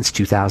since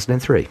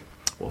 2003.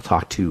 We'll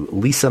talk to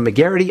Lisa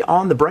McGarity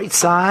on the bright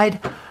side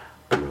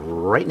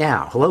right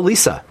now. Hello,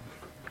 Lisa.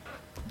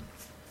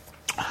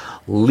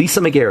 Lisa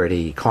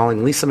McGarity,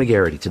 calling Lisa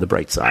McGarity to the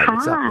bright side.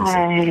 What's up, Lisa?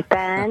 Hi,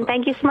 Ben.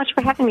 Thank you so much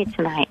for having me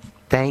tonight.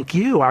 Thank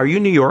you. Are you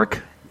in New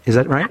York? Is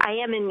that right? I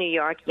am in New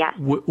York, yes.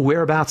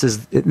 Whereabouts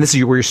is this?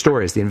 Where your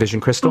store is, the Envision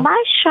Crystal?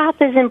 My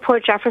shop is in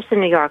Port Jefferson,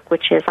 New York,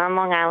 which is on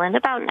Long Island,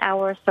 about an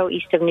hour or so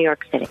east of New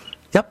York City.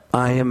 Yep,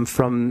 I am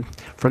from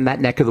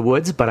that neck of the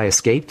woods, but I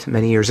escaped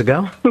many years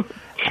ago.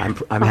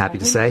 I'm happy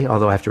to say,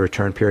 although I have to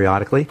return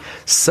periodically.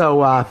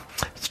 So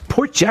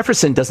Port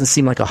Jefferson doesn't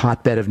seem like a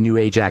hotbed of New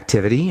Age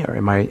activity, or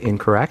am I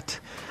incorrect?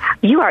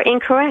 You are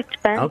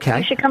incorrect, Ben. Okay.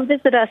 You should come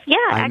visit us. Yeah,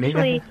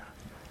 actually,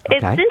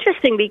 it's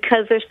interesting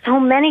because there's so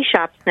many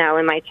shops now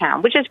in my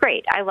town, which is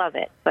great. I love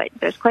it, but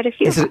there's quite a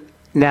few.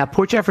 Now,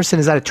 Port Jefferson,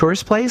 is that a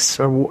tourist place,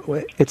 or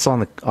it's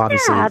on the,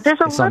 obviously? Yeah, there's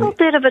a little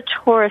bit of a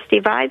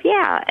touristy vibe.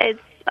 Yeah, it's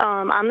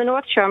on the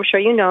North Shore. I'm sure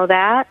you know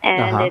that,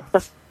 and it's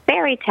a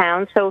ferry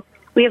town, so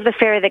we have the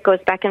ferry that goes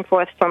back and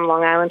forth from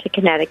Long Island to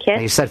Connecticut.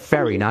 And you said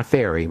ferry, not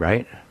fairy,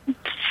 right?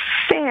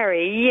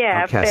 Ferry,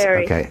 yeah, okay,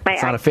 ferry. Okay,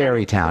 it's not a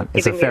ferry town.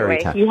 It's a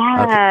ferry town.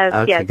 Yes,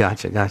 okay, yes.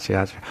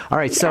 Gotcha. All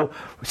right, so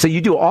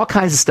you do all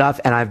kinds of stuff,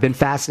 and I've been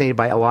fascinated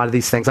by a lot of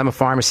these things. I'm a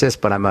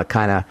pharmacist, but I'm a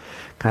kind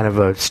of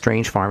a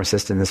strange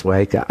pharmacist in this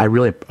way. I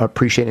really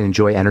appreciate and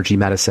enjoy energy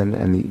medicine,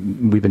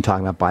 and we've been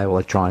talking about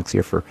bioelectronics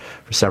here for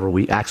several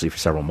weeks, actually for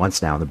several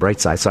months now on the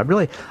bright side. So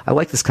I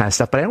like this kind of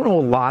stuff, but I don't know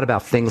a lot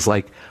about things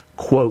like,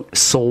 quote,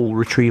 soul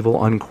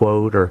retrieval,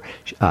 unquote, or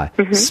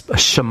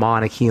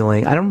shamanic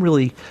healing.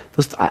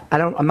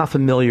 I'm not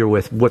familiar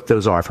with what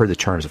those are. I've heard the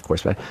terms, of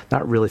course, but I'm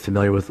not really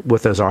familiar with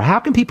what those are. How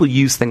can people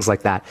use things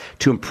like that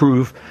to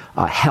improve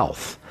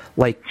health,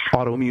 like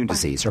autoimmune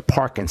disease or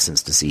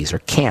Parkinson's disease or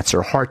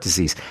cancer or heart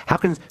disease? How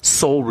can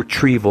soul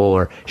retrieval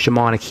or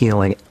shamanic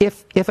healing,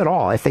 if at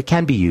all, if they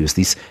can be used,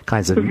 these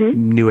kinds of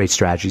New Age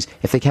strategies,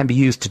 if they can be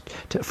used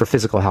for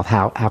physical health,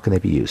 how can they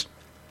be used?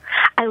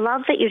 I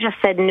love that you just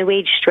said New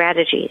Age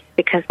strategies,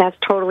 because that's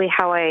totally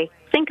how I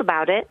think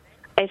about it.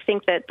 I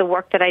think that the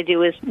work that I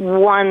do is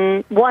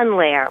one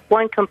layer,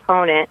 one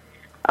component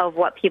of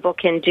what people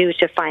can do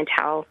to find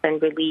health and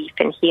relief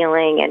and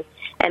healing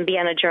and be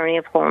on a journey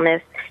of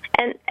wholeness.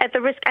 And at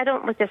the risk, I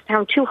don't want this to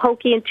sound too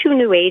hokey and too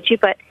New Agey,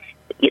 but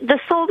the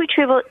soul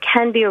retrieval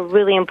can be a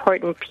really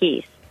important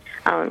piece.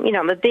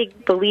 I'm a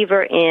big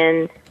believer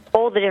in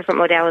all the different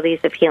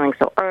modalities of healing.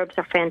 So herbs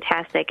are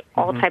fantastic.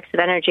 All types of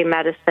energy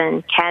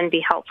medicine can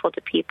be helpful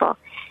to people.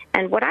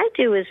 And what I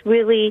do is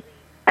really,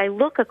 I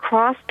look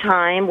across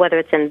time, whether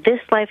it's in this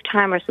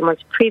lifetime or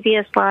someone's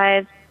previous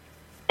lives,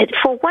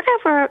 for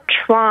whatever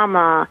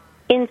trauma,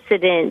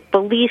 incident,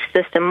 belief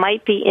system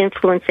might be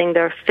influencing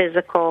their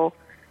physical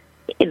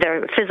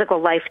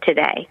life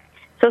today.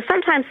 So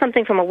sometimes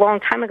something from a long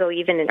time ago,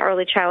 even in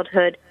early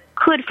childhood,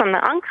 could, from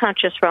the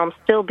unconscious realm,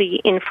 still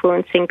be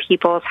influencing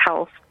people's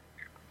health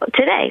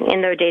today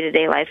in their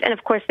day-to-day life. And,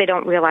 of course, they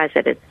don't realize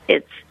it.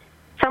 It's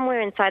somewhere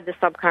inside the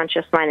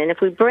subconscious mind. And if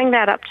we bring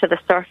that up to the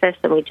surface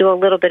and we do a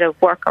little bit of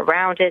work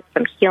around it,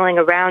 some healing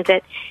around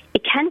it,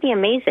 it can be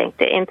amazing,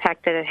 the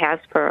impact that it has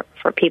for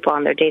people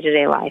on their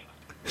day-to-day life.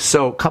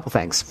 So a couple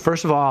things.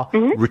 First of all,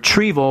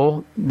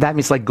 retrieval, that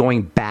means like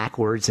going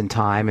backwards in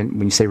time. And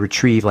when you say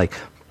retrieve, like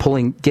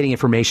getting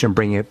information and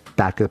bringing it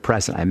back to the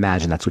present, I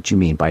imagine that's what you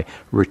mean by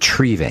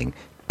retrieving.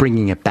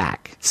 bringing it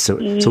back. So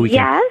we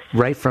can,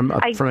 right, from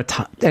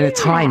a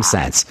time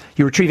sense.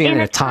 You're retrieving it in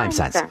a time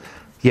sense.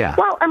 Yeah.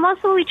 Well, I'm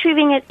also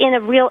retrieving it in a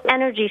real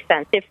energy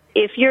sense.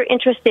 If you're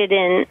interested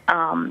in,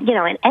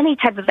 in any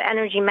type of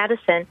energy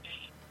medicine,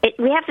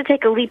 we have to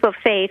take a leap of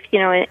faith,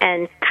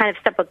 and kind of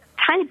step a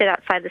tiny bit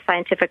outside the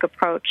scientific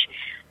approach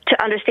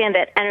to understand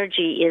that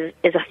energy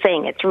is a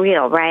thing. It's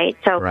real, right?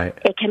 So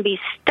it can be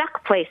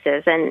stuck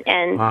places, and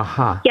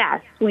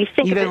yes, we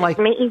think even of it as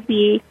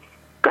maybe.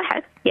 Go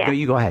ahead. Yeah. No,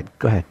 you go ahead.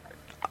 Go ahead.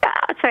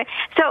 Sorry.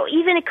 So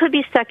even it could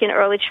be stuck in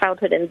early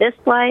childhood in this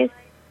life.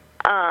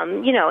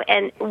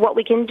 And what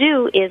we can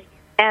do is,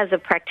 as a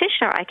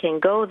practitioner, I can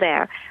go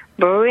there,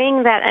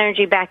 bring that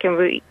energy back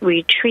and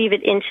retrieve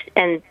it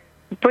and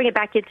bring it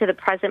back into the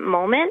present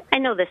moment. I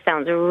know this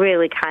sounds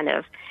really kind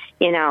of,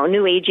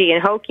 new agey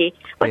and hokey,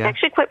 but it's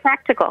actually quite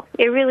practical.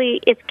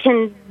 It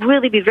can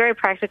really be very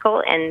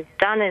practical and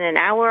done in an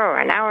hour or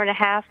an hour and a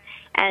half.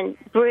 And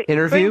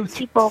interview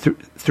people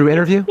through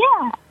interview.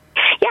 Yeah.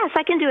 Yes,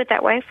 I can do it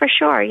that way for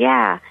sure.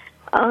 Yeah.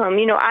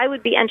 I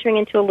would be entering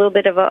into a little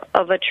bit of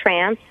a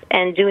trance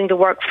and doing the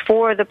work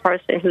for the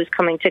person who's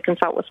coming to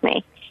consult with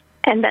me,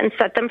 and then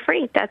set them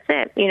free. That's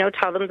it.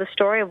 Tell them the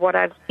story of what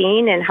I've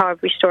seen and how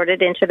I've restored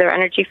it into their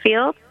energy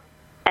field,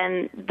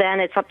 and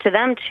then it's up to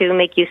them to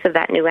make use of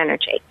that new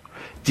energy.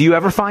 Do you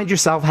ever find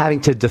yourself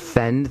having to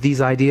defend these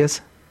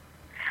ideas?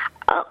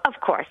 Of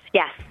course,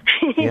 yes.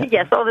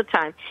 Yes, all the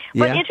time.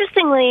 But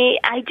interestingly,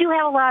 I do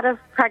have a lot of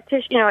I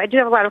do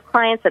have a lot of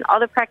clients and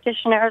other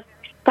practitioners,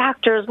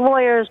 doctors,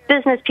 lawyers,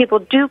 business people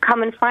do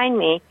come and find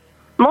me,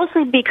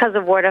 mostly because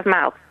of word of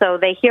mouth. So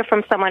they hear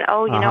from someone,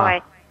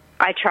 I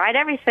tried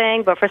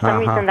everything, but for some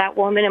reason that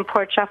woman in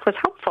Port Chuff was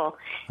helpful.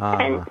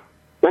 And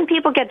when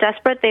people get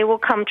desperate, they will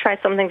come try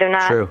something they're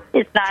not.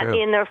 It's not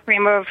in their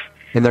frame of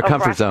in their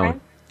comfort zone.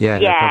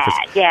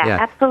 Yeah,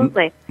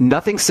 absolutely.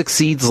 Nothing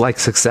succeeds like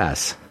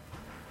success.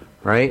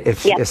 Right?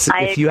 If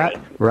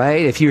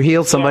you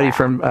healed somebody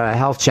from a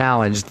health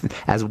challenge,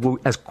 as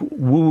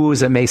woo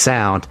as it may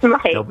sound,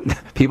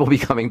 people be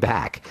coming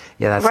back.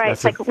 Yeah,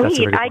 that's like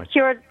weed. I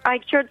cured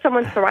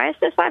someone's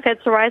psoriasis. I've had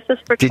psoriasis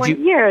for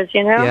 20 years.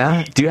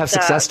 Yeah. Do you have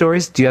success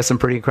stories? Do you have some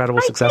pretty incredible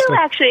success stories?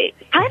 Actually.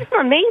 I have some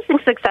amazing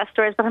success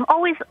stories, but I'm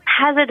always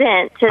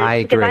hesitant because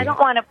I don't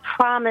want to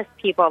promise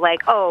people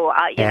like,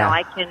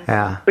 I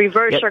can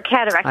reverse your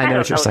cataract. I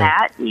don't know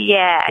that.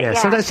 Yeah.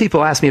 Sometimes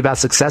people ask me about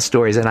success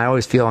stories, and I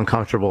always feel uncomfortable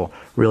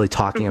really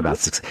talking about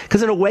success,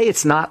 because in a way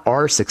it's not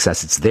our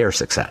success, it's their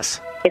success.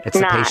 It's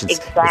not, the patient's,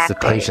 exactly. It's the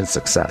patient's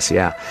success.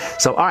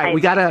 So all right, we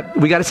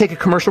gotta take a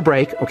commercial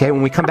break. Okay,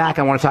 when we come back,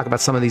 I want to talk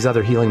about some of these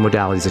other healing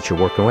modalities that you're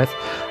working with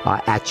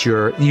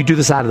you do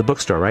this out of the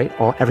bookstore, right?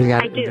 Everything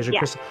out of Envision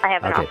Crystal? I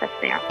have an office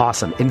there.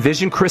 Awesome.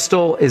 Envision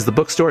Crystal is the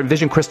bookstore,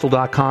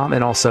 envisioncrystal.com,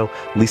 and also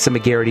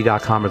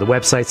lisamcgarrity.com are the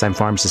websites. I'm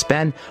Pharmacist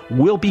Ben.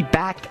 We'll be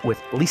back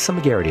with Lisa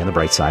McGarrity on the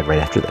bright side right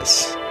after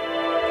this.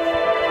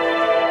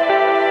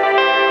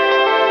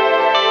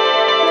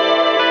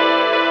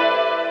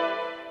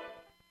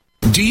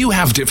 Do you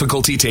have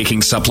difficulty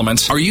taking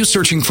supplements? Are you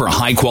searching for a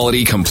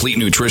high-quality, complete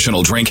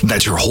nutritional drink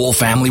that your whole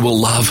family will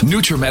love?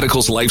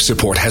 NutriMedical's Life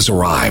Support has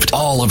arrived.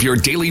 All of your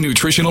daily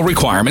nutritional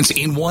requirements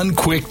in one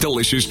quick,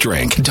 delicious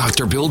drink.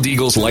 Dr. Bill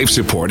Deagle's Life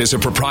Support is a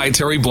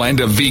proprietary blend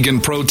of vegan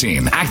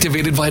protein,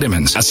 activated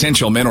vitamins,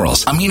 essential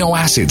minerals, amino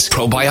acids,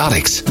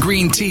 probiotics,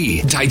 green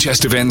tea,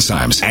 digestive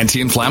enzymes,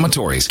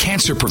 anti-inflammatories,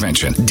 cancer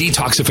prevention,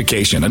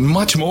 detoxification, and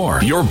much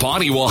more. Your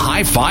body will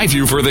high-five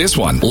you for this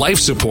one. Life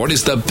Support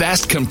is the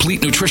best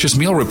complete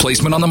nutritious meal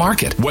replacement on the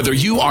market. Whether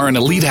you are an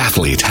elite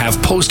athlete, have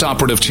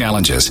post-operative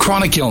challenges,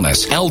 chronic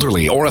illness,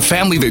 elderly, or a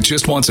family that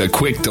just wants a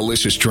quick,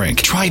 delicious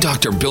drink, try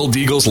Dr. Bill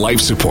Deagle's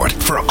Life Support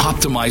for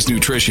optimized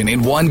nutrition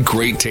in one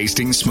great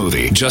tasting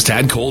smoothie. Just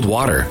add cold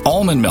water,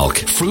 almond milk,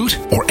 fruit,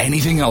 or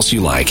anything else you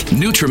like.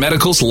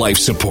 NutriMedical's Life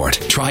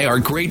Support. Try our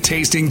great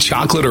tasting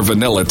chocolate or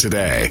vanilla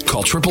today.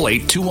 Call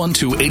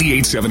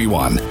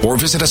 888-212-8871 or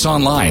visit us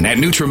online at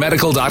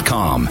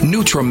NutriMedical.com.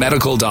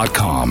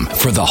 NutriMedical.com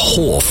for the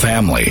whole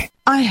family.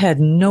 I had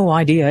no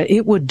idea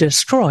it would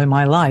destroy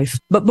my life.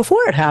 But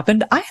before it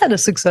happened, I had a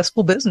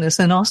successful business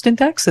in Austin,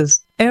 Texas.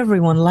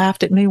 Everyone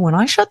laughed at me when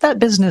I shut that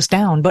business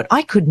down, but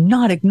I could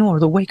not ignore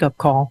the wake-up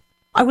call.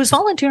 I was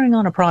volunteering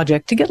on a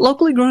project to get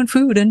locally grown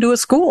food into a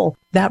school.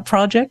 That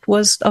project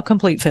was a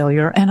complete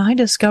failure, and I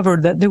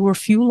discovered that there were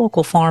few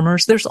local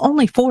farmers. There's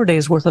only 4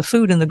 days worth of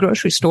food in the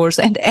grocery stores,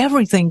 and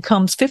everything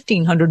comes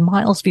 1,500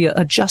 miles via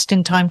a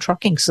just-in-time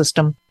trucking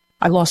system.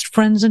 I lost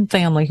friends and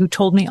family who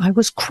told me I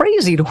was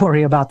crazy to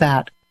worry about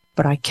that,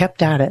 but I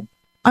kept at it.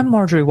 I'm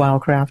Marjorie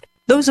Wildcraft.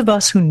 Those of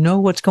us who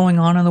know what's going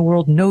on in the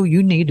world know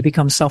you need to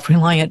become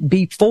self-reliant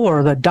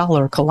before the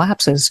dollar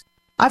collapses.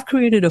 I've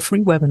created a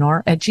free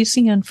webinar at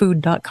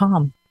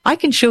gcnfood.com. I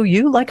can show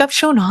you, like I've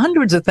shown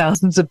hundreds of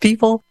thousands of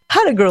people,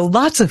 how to grow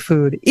lots of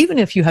food, even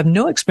if you have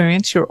no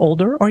experience, you're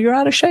older, or you're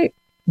out of shape.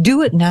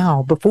 Do it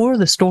now, before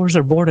the stores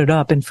are boarded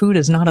up and food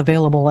is not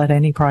available at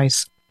any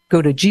price.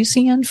 Go to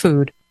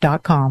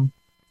gcnfood.com.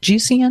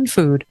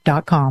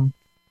 gcnfood.com.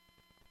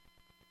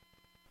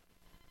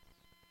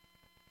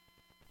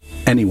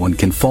 Anyone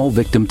can fall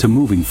victim to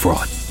moving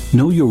fraud.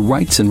 Know your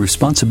rights and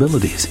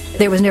responsibilities.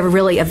 There was never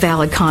really a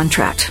valid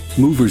contract.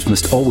 Movers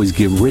must always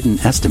give written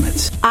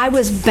estimates. I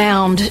was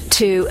bound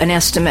to an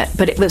estimate,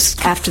 but it was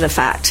after the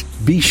fact.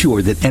 Be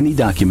sure that any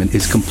document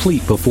is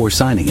complete before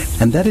signing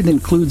it, and that it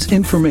includes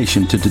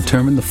information to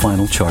determine the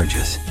final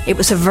charges. It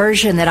was a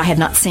version that I had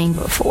not seen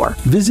before.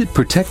 Visit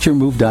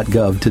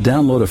protectyourmove.gov to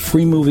download a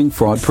free moving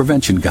fraud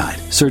prevention guide.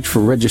 Search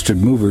for registered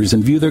movers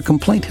and view their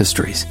complaint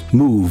histories.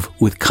 Move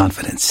with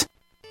confidence.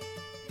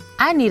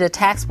 I need a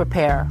tax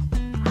preparer.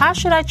 How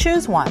should I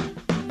choose one?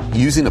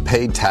 Using a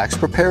paid tax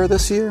preparer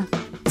this year?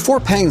 Before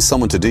paying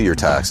someone to do your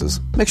taxes,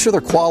 make sure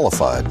they're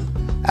qualified.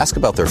 Ask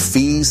about their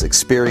fees,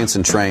 experience,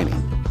 and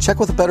training. Check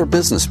with a Better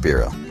Business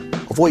Bureau.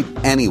 Avoid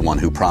anyone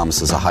who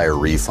promises a higher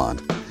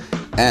refund.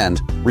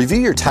 And review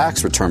your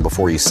tax return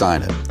before you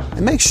sign it.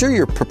 And make sure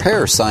your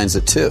preparer signs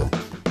it too.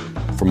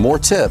 For more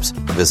tips,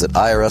 visit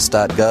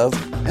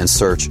irs.gov and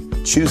search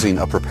Choosing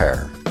a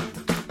Preparer.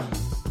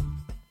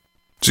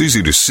 It's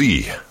easy to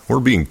see. We're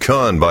being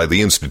conned by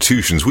the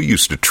institutions we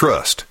used to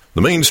trust.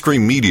 The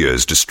mainstream media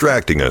is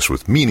distracting us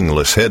with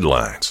meaningless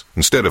headlines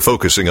instead of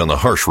focusing on the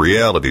harsh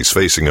realities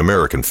facing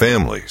American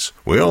families.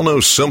 We all know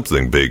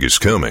something big is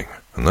coming,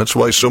 and that's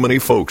why so many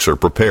folks are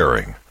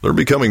preparing. They're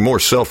becoming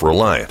more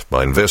self-reliant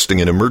by investing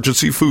in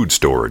emergency food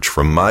storage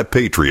from My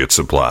Patriot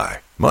Supply.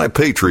 My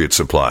Patriot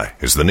Supply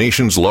is the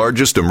nation's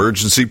largest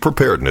emergency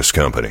preparedness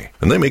company,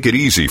 and they make it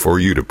easy for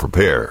you to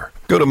prepare.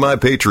 Go to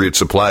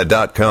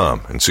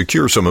MyPatriotSupply.com and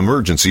secure some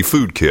emergency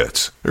food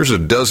kits. There's a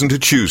dozen to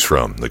choose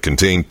from that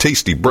contain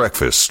tasty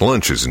breakfasts,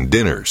 lunches, and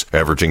dinners,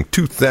 averaging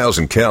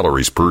 2,000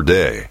 calories per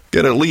day.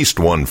 Get at least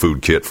one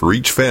food kit for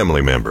each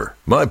family member.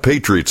 My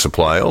Patriot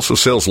Supply also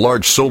sells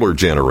large solar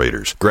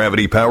generators,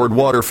 gravity-powered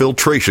water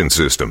filtration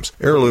systems,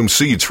 heirloom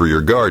seeds for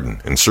your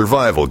garden, and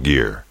survival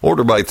gear.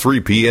 Order by 3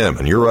 p.m.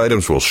 and your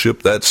items will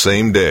ship that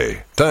same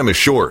day. Time is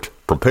short.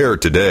 Prepare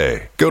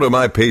today. Go to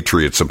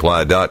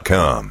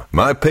MyPatriotSupply.com.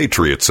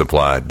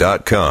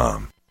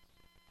 MyPatriotSupply.com.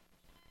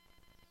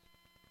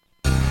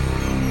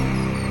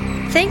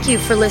 Thank you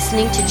for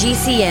listening to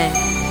GCN.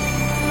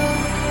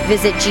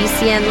 Visit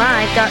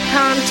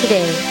GCNlive.com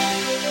today.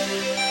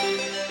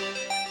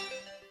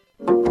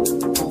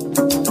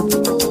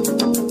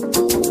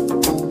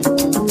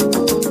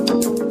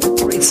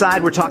 Right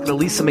side, we're talking to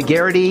Lisa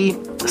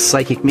McGarity,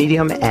 psychic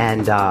medium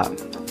and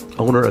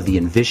owner of the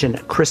Envision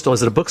Crystal.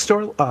 Is it a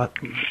bookstore?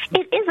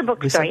 It is a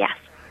bookstore, yes.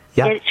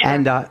 Yeah,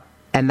 sure.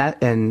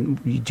 And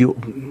you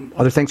do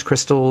other things,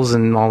 crystals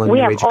and all the new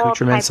age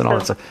accoutrements and all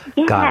that stuff.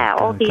 Yeah,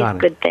 all these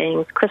good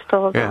things,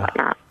 crystals and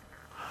whatnot.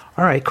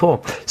 All right,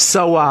 cool.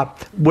 So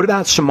what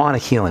about shamanic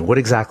healing? What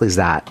exactly is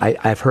that?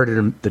 I've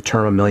heard the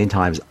term a million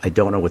times. I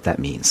don't know what that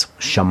means.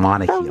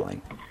 Shamanic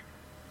healing.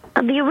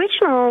 The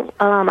original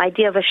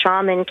idea of a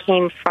shaman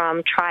came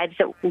from tribes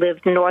that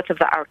lived north of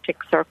the Arctic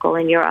Circle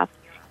in Europe.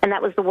 And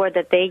that was the word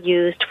that they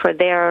used for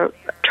their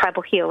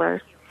tribal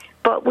healers.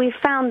 But we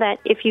found that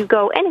if you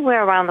go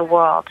anywhere around the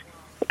world,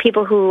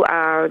 people who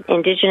are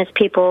indigenous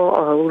people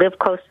or live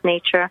close to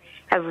nature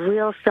have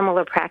real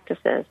similar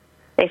practices.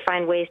 They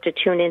find ways to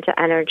tune into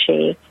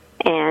energy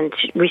and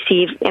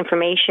receive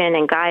information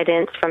and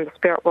guidance from the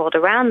spirit world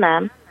around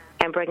them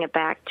and bring it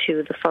back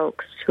to the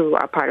folks who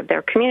are part of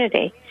their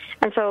community.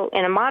 And so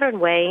in a modern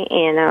way,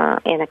 in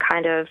a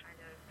kind of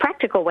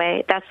practical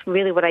way, that's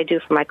really what I do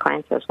for my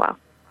clients as well.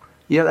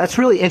 You know, that's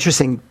really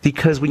interesting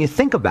because when you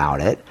think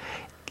about it,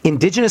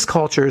 indigenous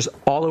cultures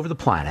all over the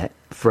planet,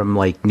 from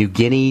like New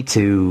Guinea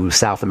to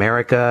South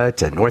America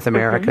to North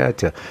America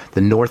to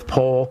the North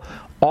Pole,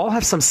 all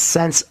have some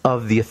sense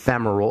of the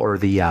ephemeral or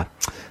the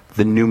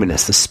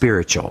numinous, the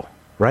spiritual,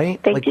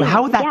 right? They do.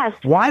 How would that? Yes.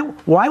 Why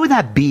would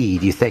that be?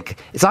 Do you think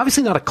it's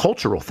obviously not a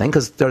cultural thing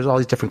because there's all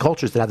these different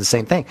cultures that have the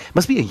same thing? It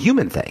must be a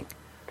human thing.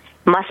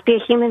 Must be a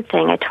human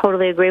thing. I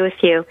totally agree with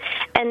you.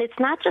 And it's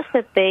not just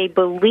that they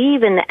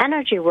believe in the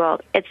energy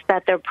world, it's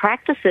that their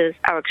practices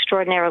are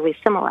extraordinarily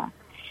similar.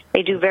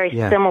 They do very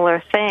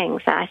similar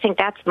things, and I think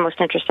that's the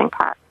most interesting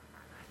part.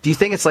 Do you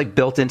think it's like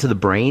built into the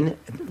brain?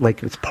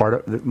 Like it's part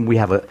of, we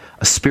have a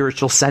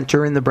spiritual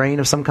center in the brain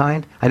of some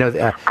kind? I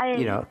know,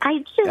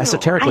 I do.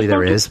 Esoterically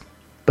there is,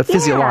 but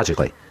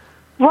physiologically.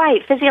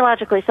 Right,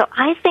 physiologically. So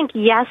I think,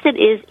 yes, it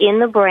is in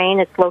the brain.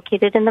 It's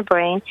located in the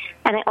brain.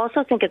 And I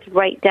also think it's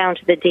right down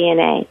to the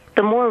DNA.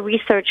 The more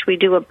research we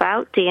do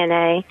about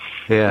DNA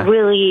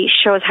really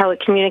shows how it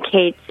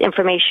communicates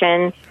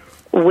information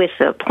with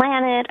the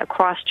planet,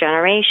 across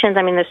generations.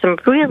 I mean, there's some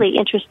really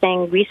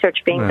interesting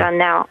research being done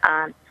now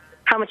on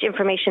how much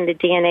information the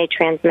DNA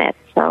transmits.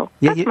 So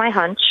that's my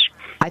hunch.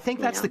 I think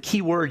that's the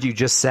key word you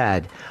just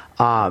said.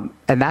 And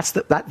that's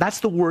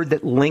the word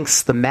that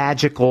links the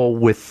magical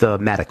with the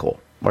medical,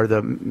 or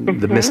the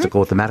mystical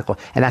with the medical,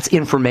 and that's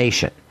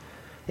information.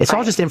 It's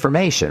all just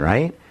information,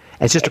 right?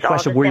 It's just a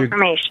question of where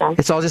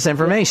it's all just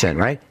information,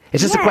 right?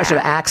 It's just a question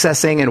of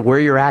accessing and where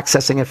you're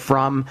accessing it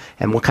from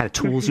and what kind of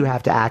tools you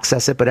have to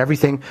access it. But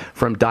everything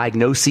from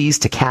diagnoses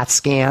to CAT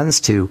scans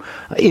to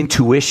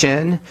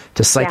intuition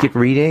to psychic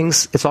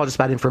readings, it's all just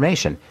about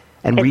information.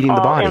 and reading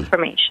the body.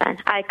 Information.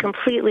 I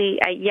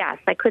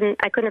couldn't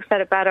have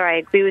said it better. I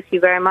agree with you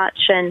very much.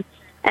 And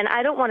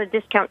I don't want to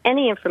discount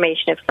any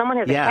information. If someone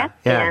has a CAT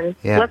scan,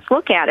 let's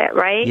look at it,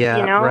 right?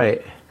 Yeah,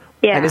 right.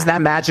 Yeah. And isn't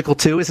that magical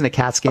too? Isn't a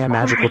CAT scan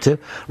magical too?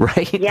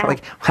 Right? Yeah.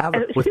 Like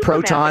with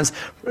protons,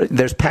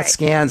 there's PET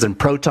scans and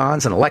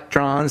protons and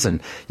electrons,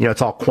 and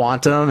it's all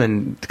quantum.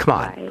 And come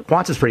on,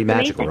 quantum's pretty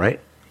magical,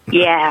 right?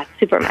 Yeah,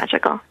 super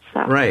magical.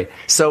 So. Right.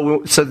 So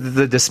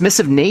the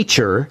dismissive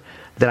nature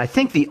that I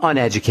think the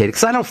uneducated,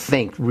 because I don't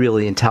think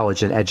really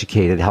intelligent,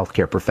 educated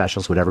healthcare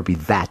professionals would ever be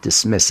that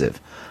dismissive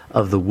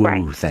of the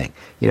woo thing,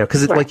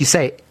 because like you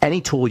say, any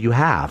tool you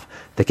have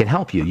that can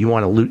help you, you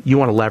want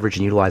to leverage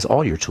and utilize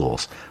all your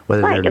tools,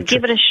 whether they're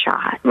give it a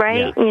shot,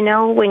 right?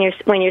 Yeah. When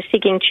you're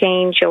seeking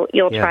change,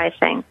 you'll try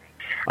things.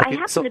 Okay, I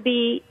happen to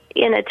be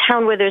in a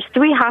town where there's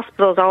 3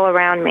 hospitals all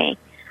around me.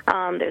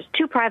 There's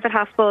 2 private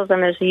hospitals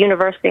and there's a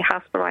university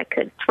hospital. I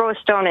could throw a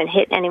stone and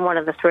hit any one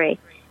of the 3.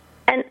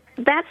 And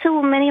that's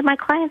who many of my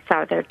clients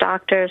are. They're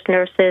doctors,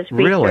 nurses,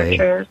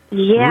 researchers.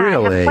 Yeah,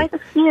 really? I have quite a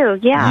few.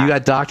 Yeah. You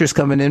got doctors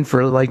coming in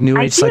for like new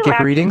age psychic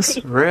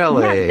readings?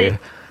 Really?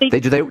 Yeah,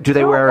 do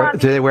they wear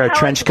a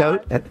trench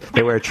coat?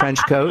 They wear a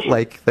trench coat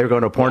like they're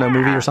going to a porno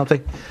movie or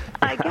something?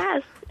 I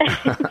guess.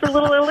 It's a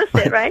little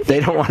illicit, right? They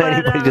don't want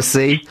anybody to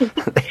see.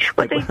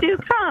 But they do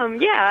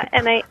come, yeah.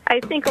 And I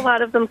think a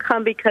lot of them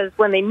come because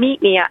when they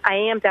meet me, I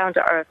am down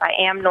to earth. I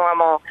am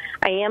normal.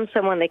 I am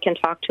someone they can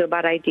talk to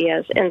about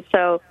ideas. And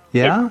so,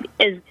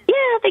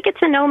 they get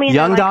to know me.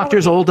 Young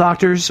doctors, old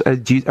doctors?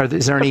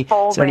 Is there any? The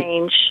full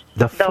range.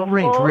 The full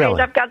range, really?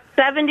 I've got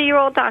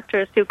 70-year-old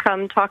doctors who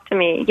come talk to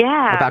me.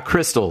 Yeah. About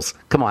crystals.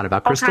 Come on,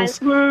 about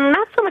crystals?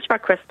 Not so much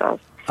about crystals.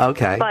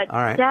 Okay, but all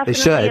right. Definitely they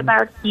should.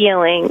 About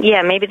healing.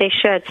 Yeah, maybe they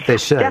should. They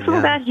should. Definitely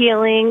about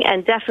healing,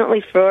 and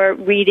definitely for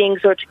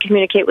readings or to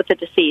communicate with the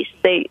deceased.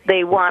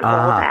 They want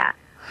all of that.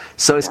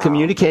 So is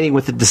communicating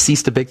with the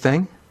deceased a big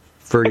thing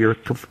for your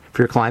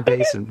client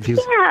base? Yeah,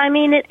 I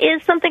mean, it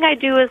is something I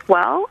do as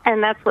well,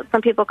 and that's what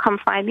some people come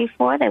find me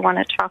for. They want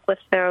to talk with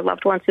their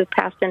loved ones who've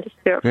passed into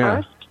spirit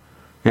first.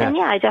 Yeah. And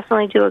I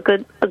definitely do a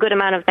good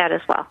amount of that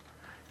as well.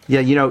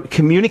 Yeah,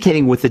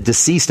 communicating with the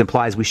deceased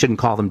implies we shouldn't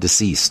call them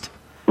deceased.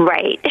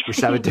 Right. We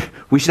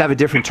should have a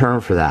different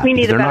term for that. We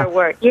need a better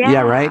word. Yeah.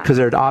 Yeah, right? Because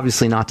they're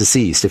obviously not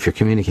deceased if you're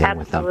communicating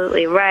with them.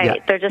 Absolutely, right.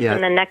 Yeah. They're just in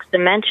the next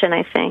dimension,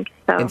 I think.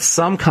 So. In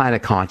some kind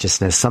of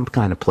consciousness, some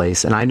kind of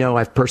place. And I know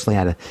I've personally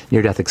had a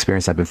near-death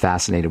experience. I've been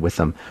fascinated with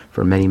them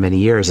for many, many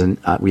years. And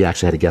we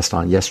actually had a guest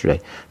on yesterday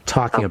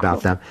talking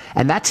about them.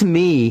 And that to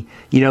me,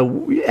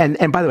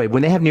 and by the way,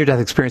 when they have near-death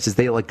experiences,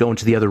 they like go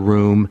into the other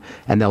room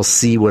and they'll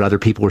see what other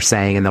people are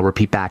saying and they'll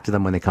repeat back to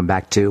them when they come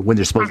back to, when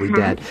they're supposedly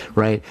dead,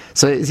 right?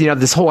 So,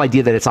 this whole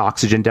idea that it's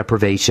oxygen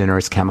deprivation or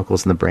it's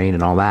chemicals in the brain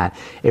and all that,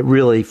 it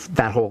really,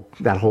 that whole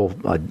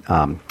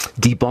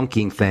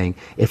debunking thing,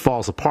 it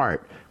falls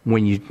apart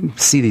when you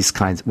hear these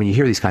kinds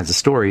of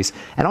stories.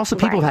 And also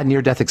people who've had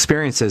near-death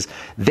experiences,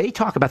 they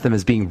talk about them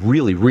as being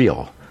really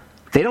real.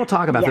 They don't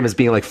talk about them as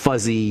being like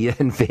fuzzy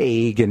and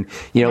vague and,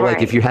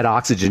 like if you had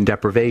oxygen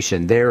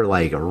deprivation, they're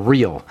like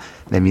real.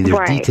 I mean,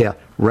 there's detail,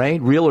 right?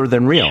 Realer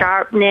than real.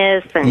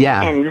 Sharpness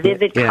and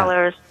vivid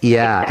colors.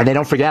 Yeah, exactly. And they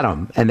don't forget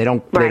them, and they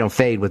don't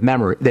fade with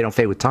memory. They don't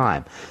fade with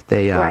time.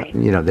 They,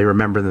 they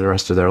remember them the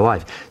rest of their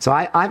life. So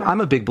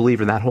I'm a big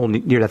believer in that whole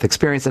near-death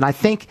experience, and I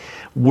think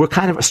we're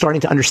kind of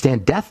starting to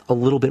understand death a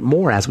little bit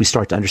more as we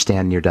start to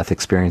understand near-death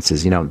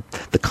experiences.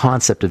 The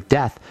concept of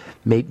death.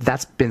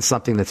 That's been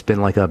something that's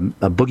been like a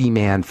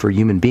boogeyman for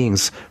human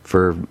beings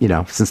for,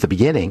 since the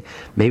beginning.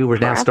 Maybe we're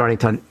now starting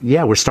to,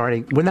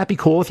 wouldn't that be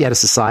cool if you had a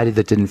society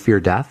that didn't fear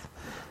death?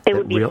 It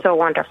would be so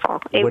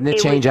wonderful. Wouldn't it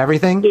change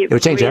everything? It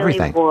would change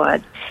everything.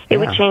 It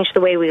would change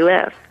the way we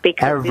live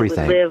because we would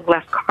live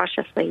less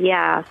cautiously.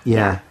 Yeah.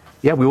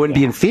 Yeah, we wouldn't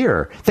be in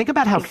fear. Think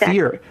about how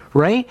fear,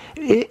 right?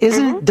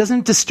 Doesn't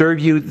it disturb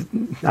you? I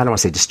don't want to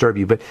say disturb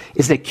you, but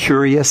isn't it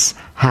curious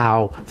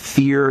how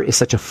fear is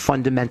such a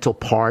fundamental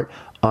part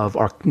of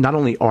our, not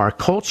only our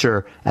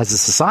culture as a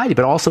society,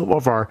 but also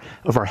of our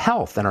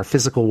health and our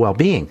physical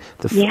well-being,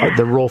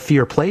 the role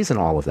fear plays in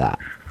all of that.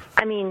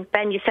 I mean,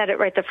 Ben, you said it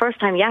right the first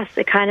time. Yes,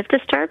 it kind of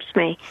disturbs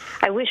me.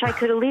 I wish I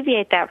could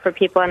alleviate that for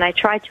people, and I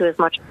try to as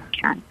much as I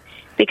can.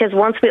 Because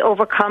once we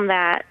overcome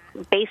that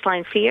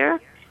baseline fear,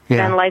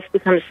 then life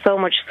becomes so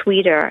much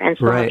sweeter and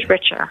so much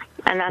richer.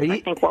 And that's, I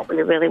think, what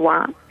we really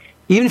want.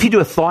 Even if you do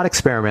a thought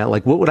experiment,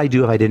 like what would I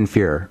do if I didn't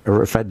fear,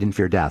 or if I didn't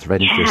fear death, if I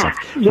didn't fear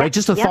something, right?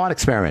 Just a thought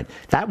experiment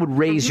that would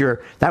raise your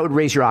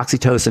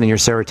oxytocin and your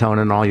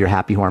serotonin and all your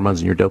happy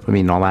hormones and your dopamine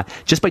and all that,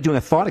 just by doing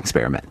a thought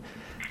experiment,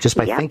 just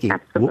by thinking,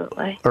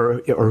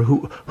 or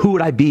who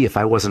would I be if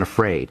I wasn't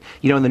afraid?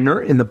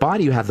 In the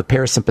body you have the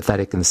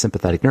parasympathetic and the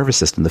sympathetic nervous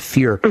system, the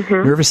fear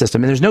nervous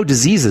system, and there's no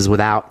diseases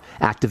without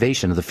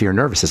activation of the fear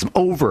nervous system.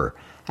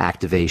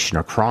 Activation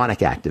or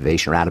chronic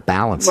activation or out of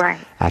balance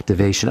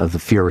activation of the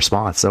fear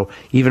response. So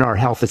even our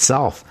health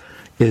itself,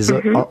 is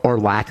or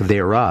lack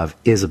thereof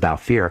is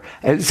about fear.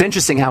 And it's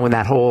interesting how when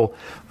that whole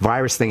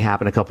virus thing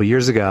happened a couple of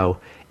years ago,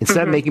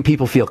 instead of making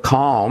people feel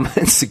calm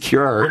and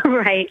secure,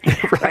 right.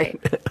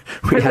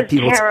 we had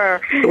people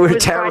terror.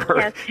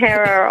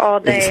 Terror all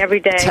day, every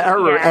day.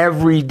 Terror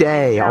every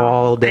day,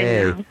 all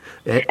day.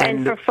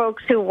 And for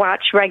folks who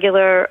watch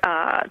regular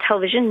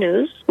television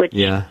news, which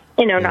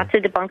not to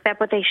debunk that,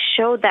 but they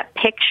showed that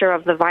picture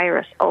of the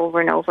virus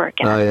over and over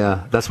again. Oh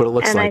yeah, that's what it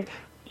looks like.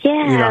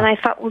 And I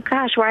thought, well,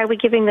 gosh, why are we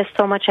giving this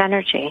so much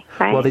energy?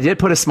 Right? Well, they did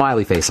put a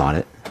smiley face on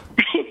it.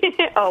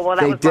 Oh, well,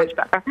 that was much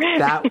better.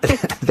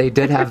 They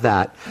did have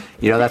that.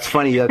 That's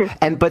funny.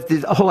 But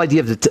the whole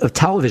idea of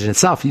television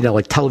itself,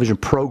 like television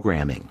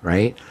programming,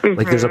 right?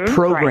 Like there's a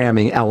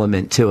programming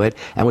element to it.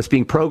 And what's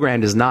being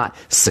programmed is not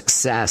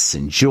success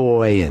and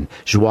joy and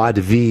joie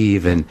de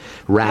vivre and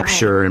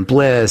rapture and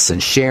bliss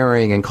and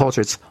sharing and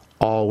culture. It's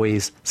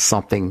always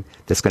something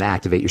that's going to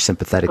activate your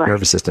sympathetic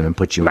nervous system and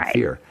put you in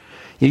fear.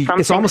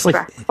 It's almost like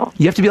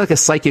you have to be like a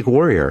psychic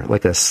warrior,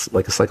 like a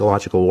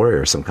psychological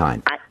warrior of some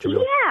kind.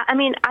 I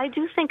mean, I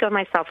do think of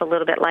myself a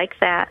little bit like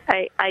that.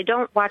 I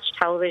don't watch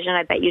television.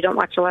 I bet you don't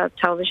watch a lot of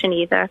television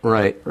either.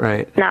 Right.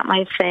 Not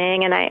my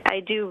thing. And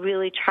I do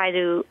really try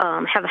to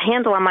have a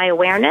handle on my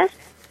awareness,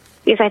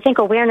 because I think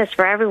awareness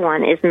for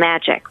everyone is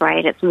magic,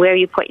 right? It's where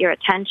you put your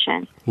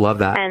attention. Love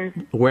that.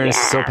 And awareness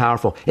is so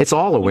powerful. It's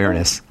all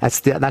awareness.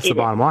 That's the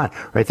bottom line.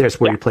 Right there is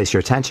where you place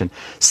your attention.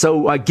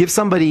 So give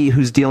somebody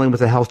who's dealing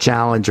with a health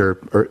challenge or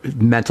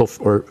mental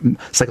or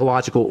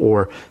psychological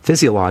or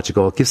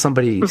physiological, give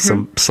somebody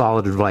some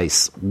solid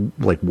advice.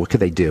 Like what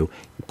could they do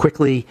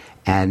quickly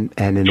and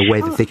in a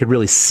way that they could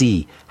really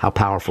see how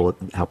powerful it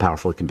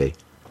can be,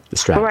 the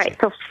strategy. Right.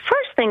 So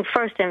first thing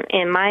first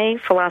in my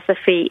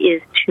philosophy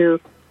is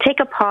to take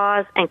a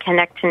pause and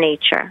connect to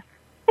nature.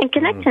 And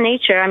connect to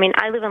nature, I mean,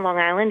 I live in Long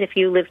Island. If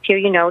you lived here,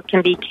 it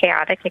can be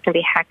chaotic, it can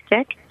be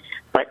hectic.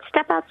 But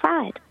step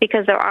outside,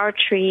 because there are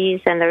trees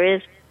and there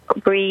is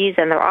breeze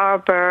and there are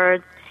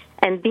birds.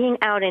 And being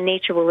out in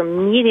nature will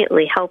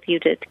immediately help you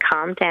to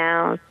calm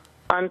down,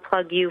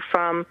 unplug you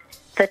from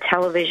the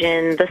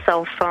television, the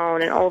cell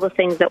phone, and all the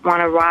things that want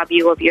to rob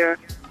you of your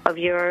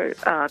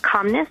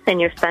calmness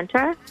and your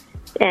center.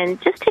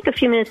 And just take a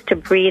few minutes to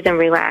breathe and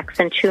relax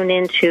and tune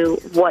into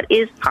what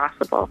is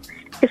possible.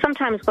 Because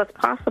sometimes what's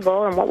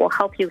possible and what will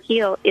help you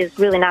heal is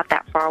really not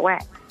that far away.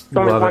 It's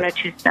only one or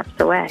two steps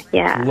away.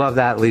 Yeah. Love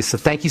that, Lisa.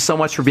 Thank you so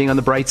much for being on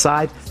the bright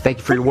side. Thank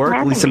you for your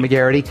work, Lisa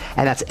McGarity.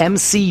 And that's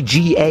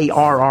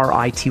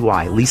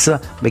McGarity, Lisa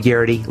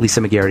McGarity,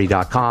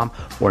 LisaMcGarity.com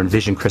or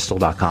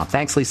EnvisionCrystal.com.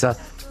 Thanks, Lisa.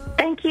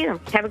 Thank you.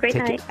 Have a great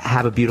night.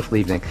 Have a beautiful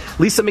evening.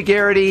 Lisa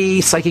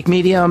McGarity, psychic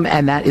medium,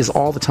 and that is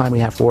all the time we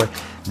have for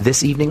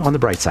this evening on The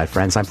Bright Side,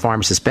 friends. I'm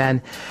Pharmacist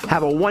Ben.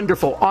 Have a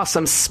wonderful,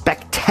 awesome,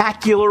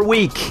 spectacular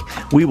week.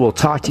 We will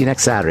talk to you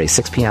next Saturday,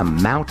 6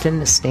 p.m.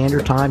 Mountain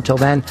Standard Time. Till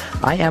then,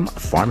 I am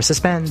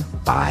Pharmacist Ben.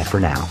 Bye for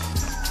now.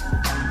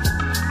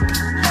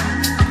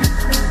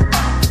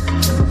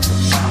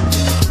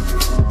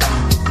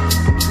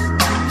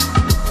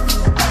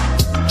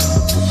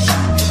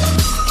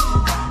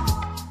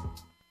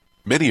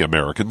 Many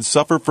Americans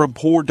suffer from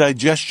poor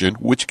digestion,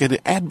 which can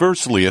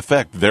adversely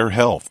affect their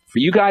health. For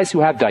you guys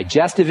who have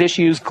digestive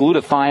issues,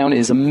 glutathione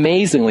is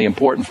amazingly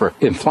important for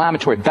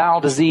inflammatory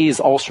bowel disease,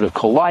 ulcerative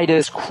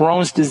colitis,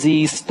 Crohn's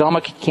disease,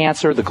 stomach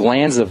cancer. The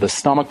glands of the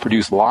stomach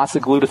produce lots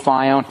of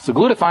glutathione. So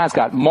glutathione's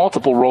got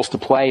multiple roles to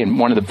play, and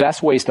one of the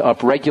best ways to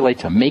upregulate,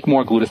 to make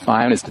more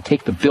glutathione, is to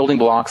take the building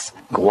blocks,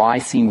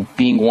 glycine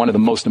being one of the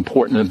most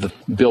important of the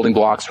building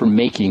blocks for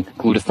making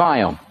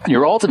glutathione.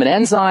 Your ultimate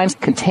enzymes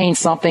contain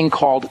something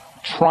called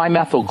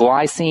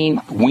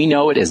trimethylglycine. We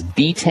know it as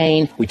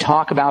betaine. We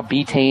talk about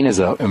betaine as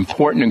an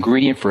important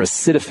ingredient for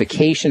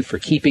acidification, for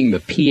keeping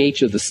the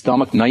pH of the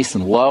stomach nice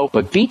and low.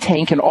 But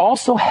betaine can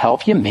also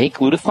help you make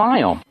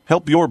glutathione.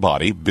 Help your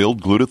body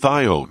build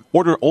glutathione.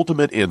 Order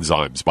Ultimate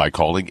Enzymes by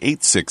calling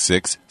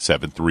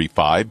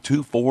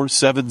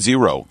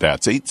 866-735-2470.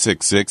 That's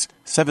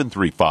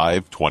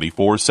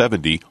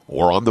 866-735-2470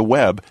 or on the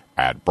web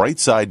at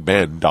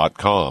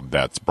brightsideben.com.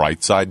 That's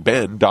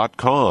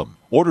brightsideben.com.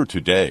 Order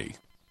today.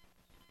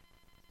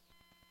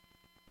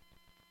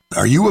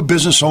 Are you a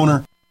business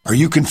owner? Are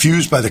you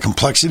confused by the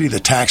complexity of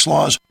the tax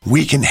laws?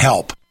 We can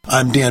help.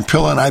 I'm Dan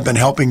Pilla, and I've been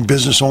helping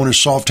business owners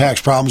solve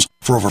tax problems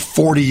for over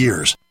 40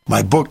 years.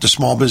 My book, The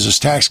Small Business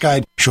Tax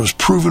Guide, shows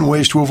proven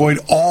ways to avoid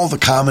all the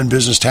common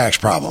business tax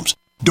problems.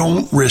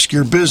 Don't risk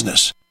your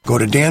business. Go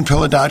to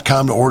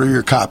danpilla.com to order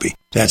your copy.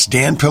 That's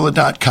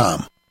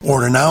danpilla.com.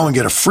 Order now and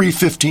get a free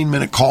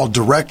 15-minute call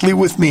directly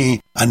with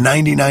me, a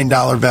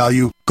 $99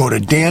 value. Go to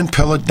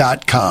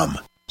danpilla.com.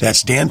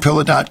 That's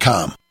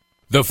danpilla.com.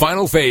 The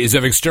final phase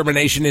of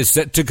extermination is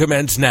set to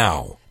commence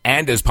now.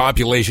 And as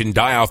population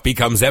die-off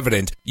becomes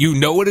evident, you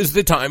know it is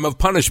the time of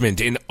punishment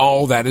in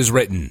all that is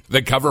written.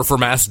 The cover for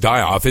mass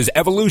die-off is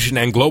evolution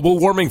and global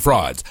warming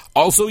frauds,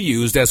 also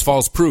used as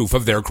false proof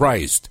of their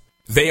Christ.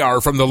 They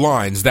are from the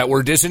lines that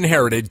were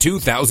disinherited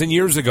 2,000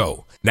 years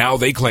ago. Now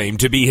they claim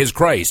to be his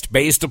Christ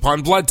based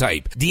upon blood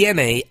type,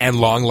 DNA, and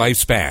long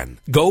lifespan.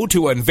 Go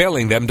to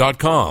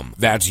unveilingthem.com.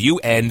 That's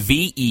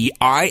UNVEILING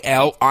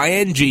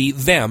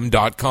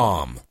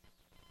them.com.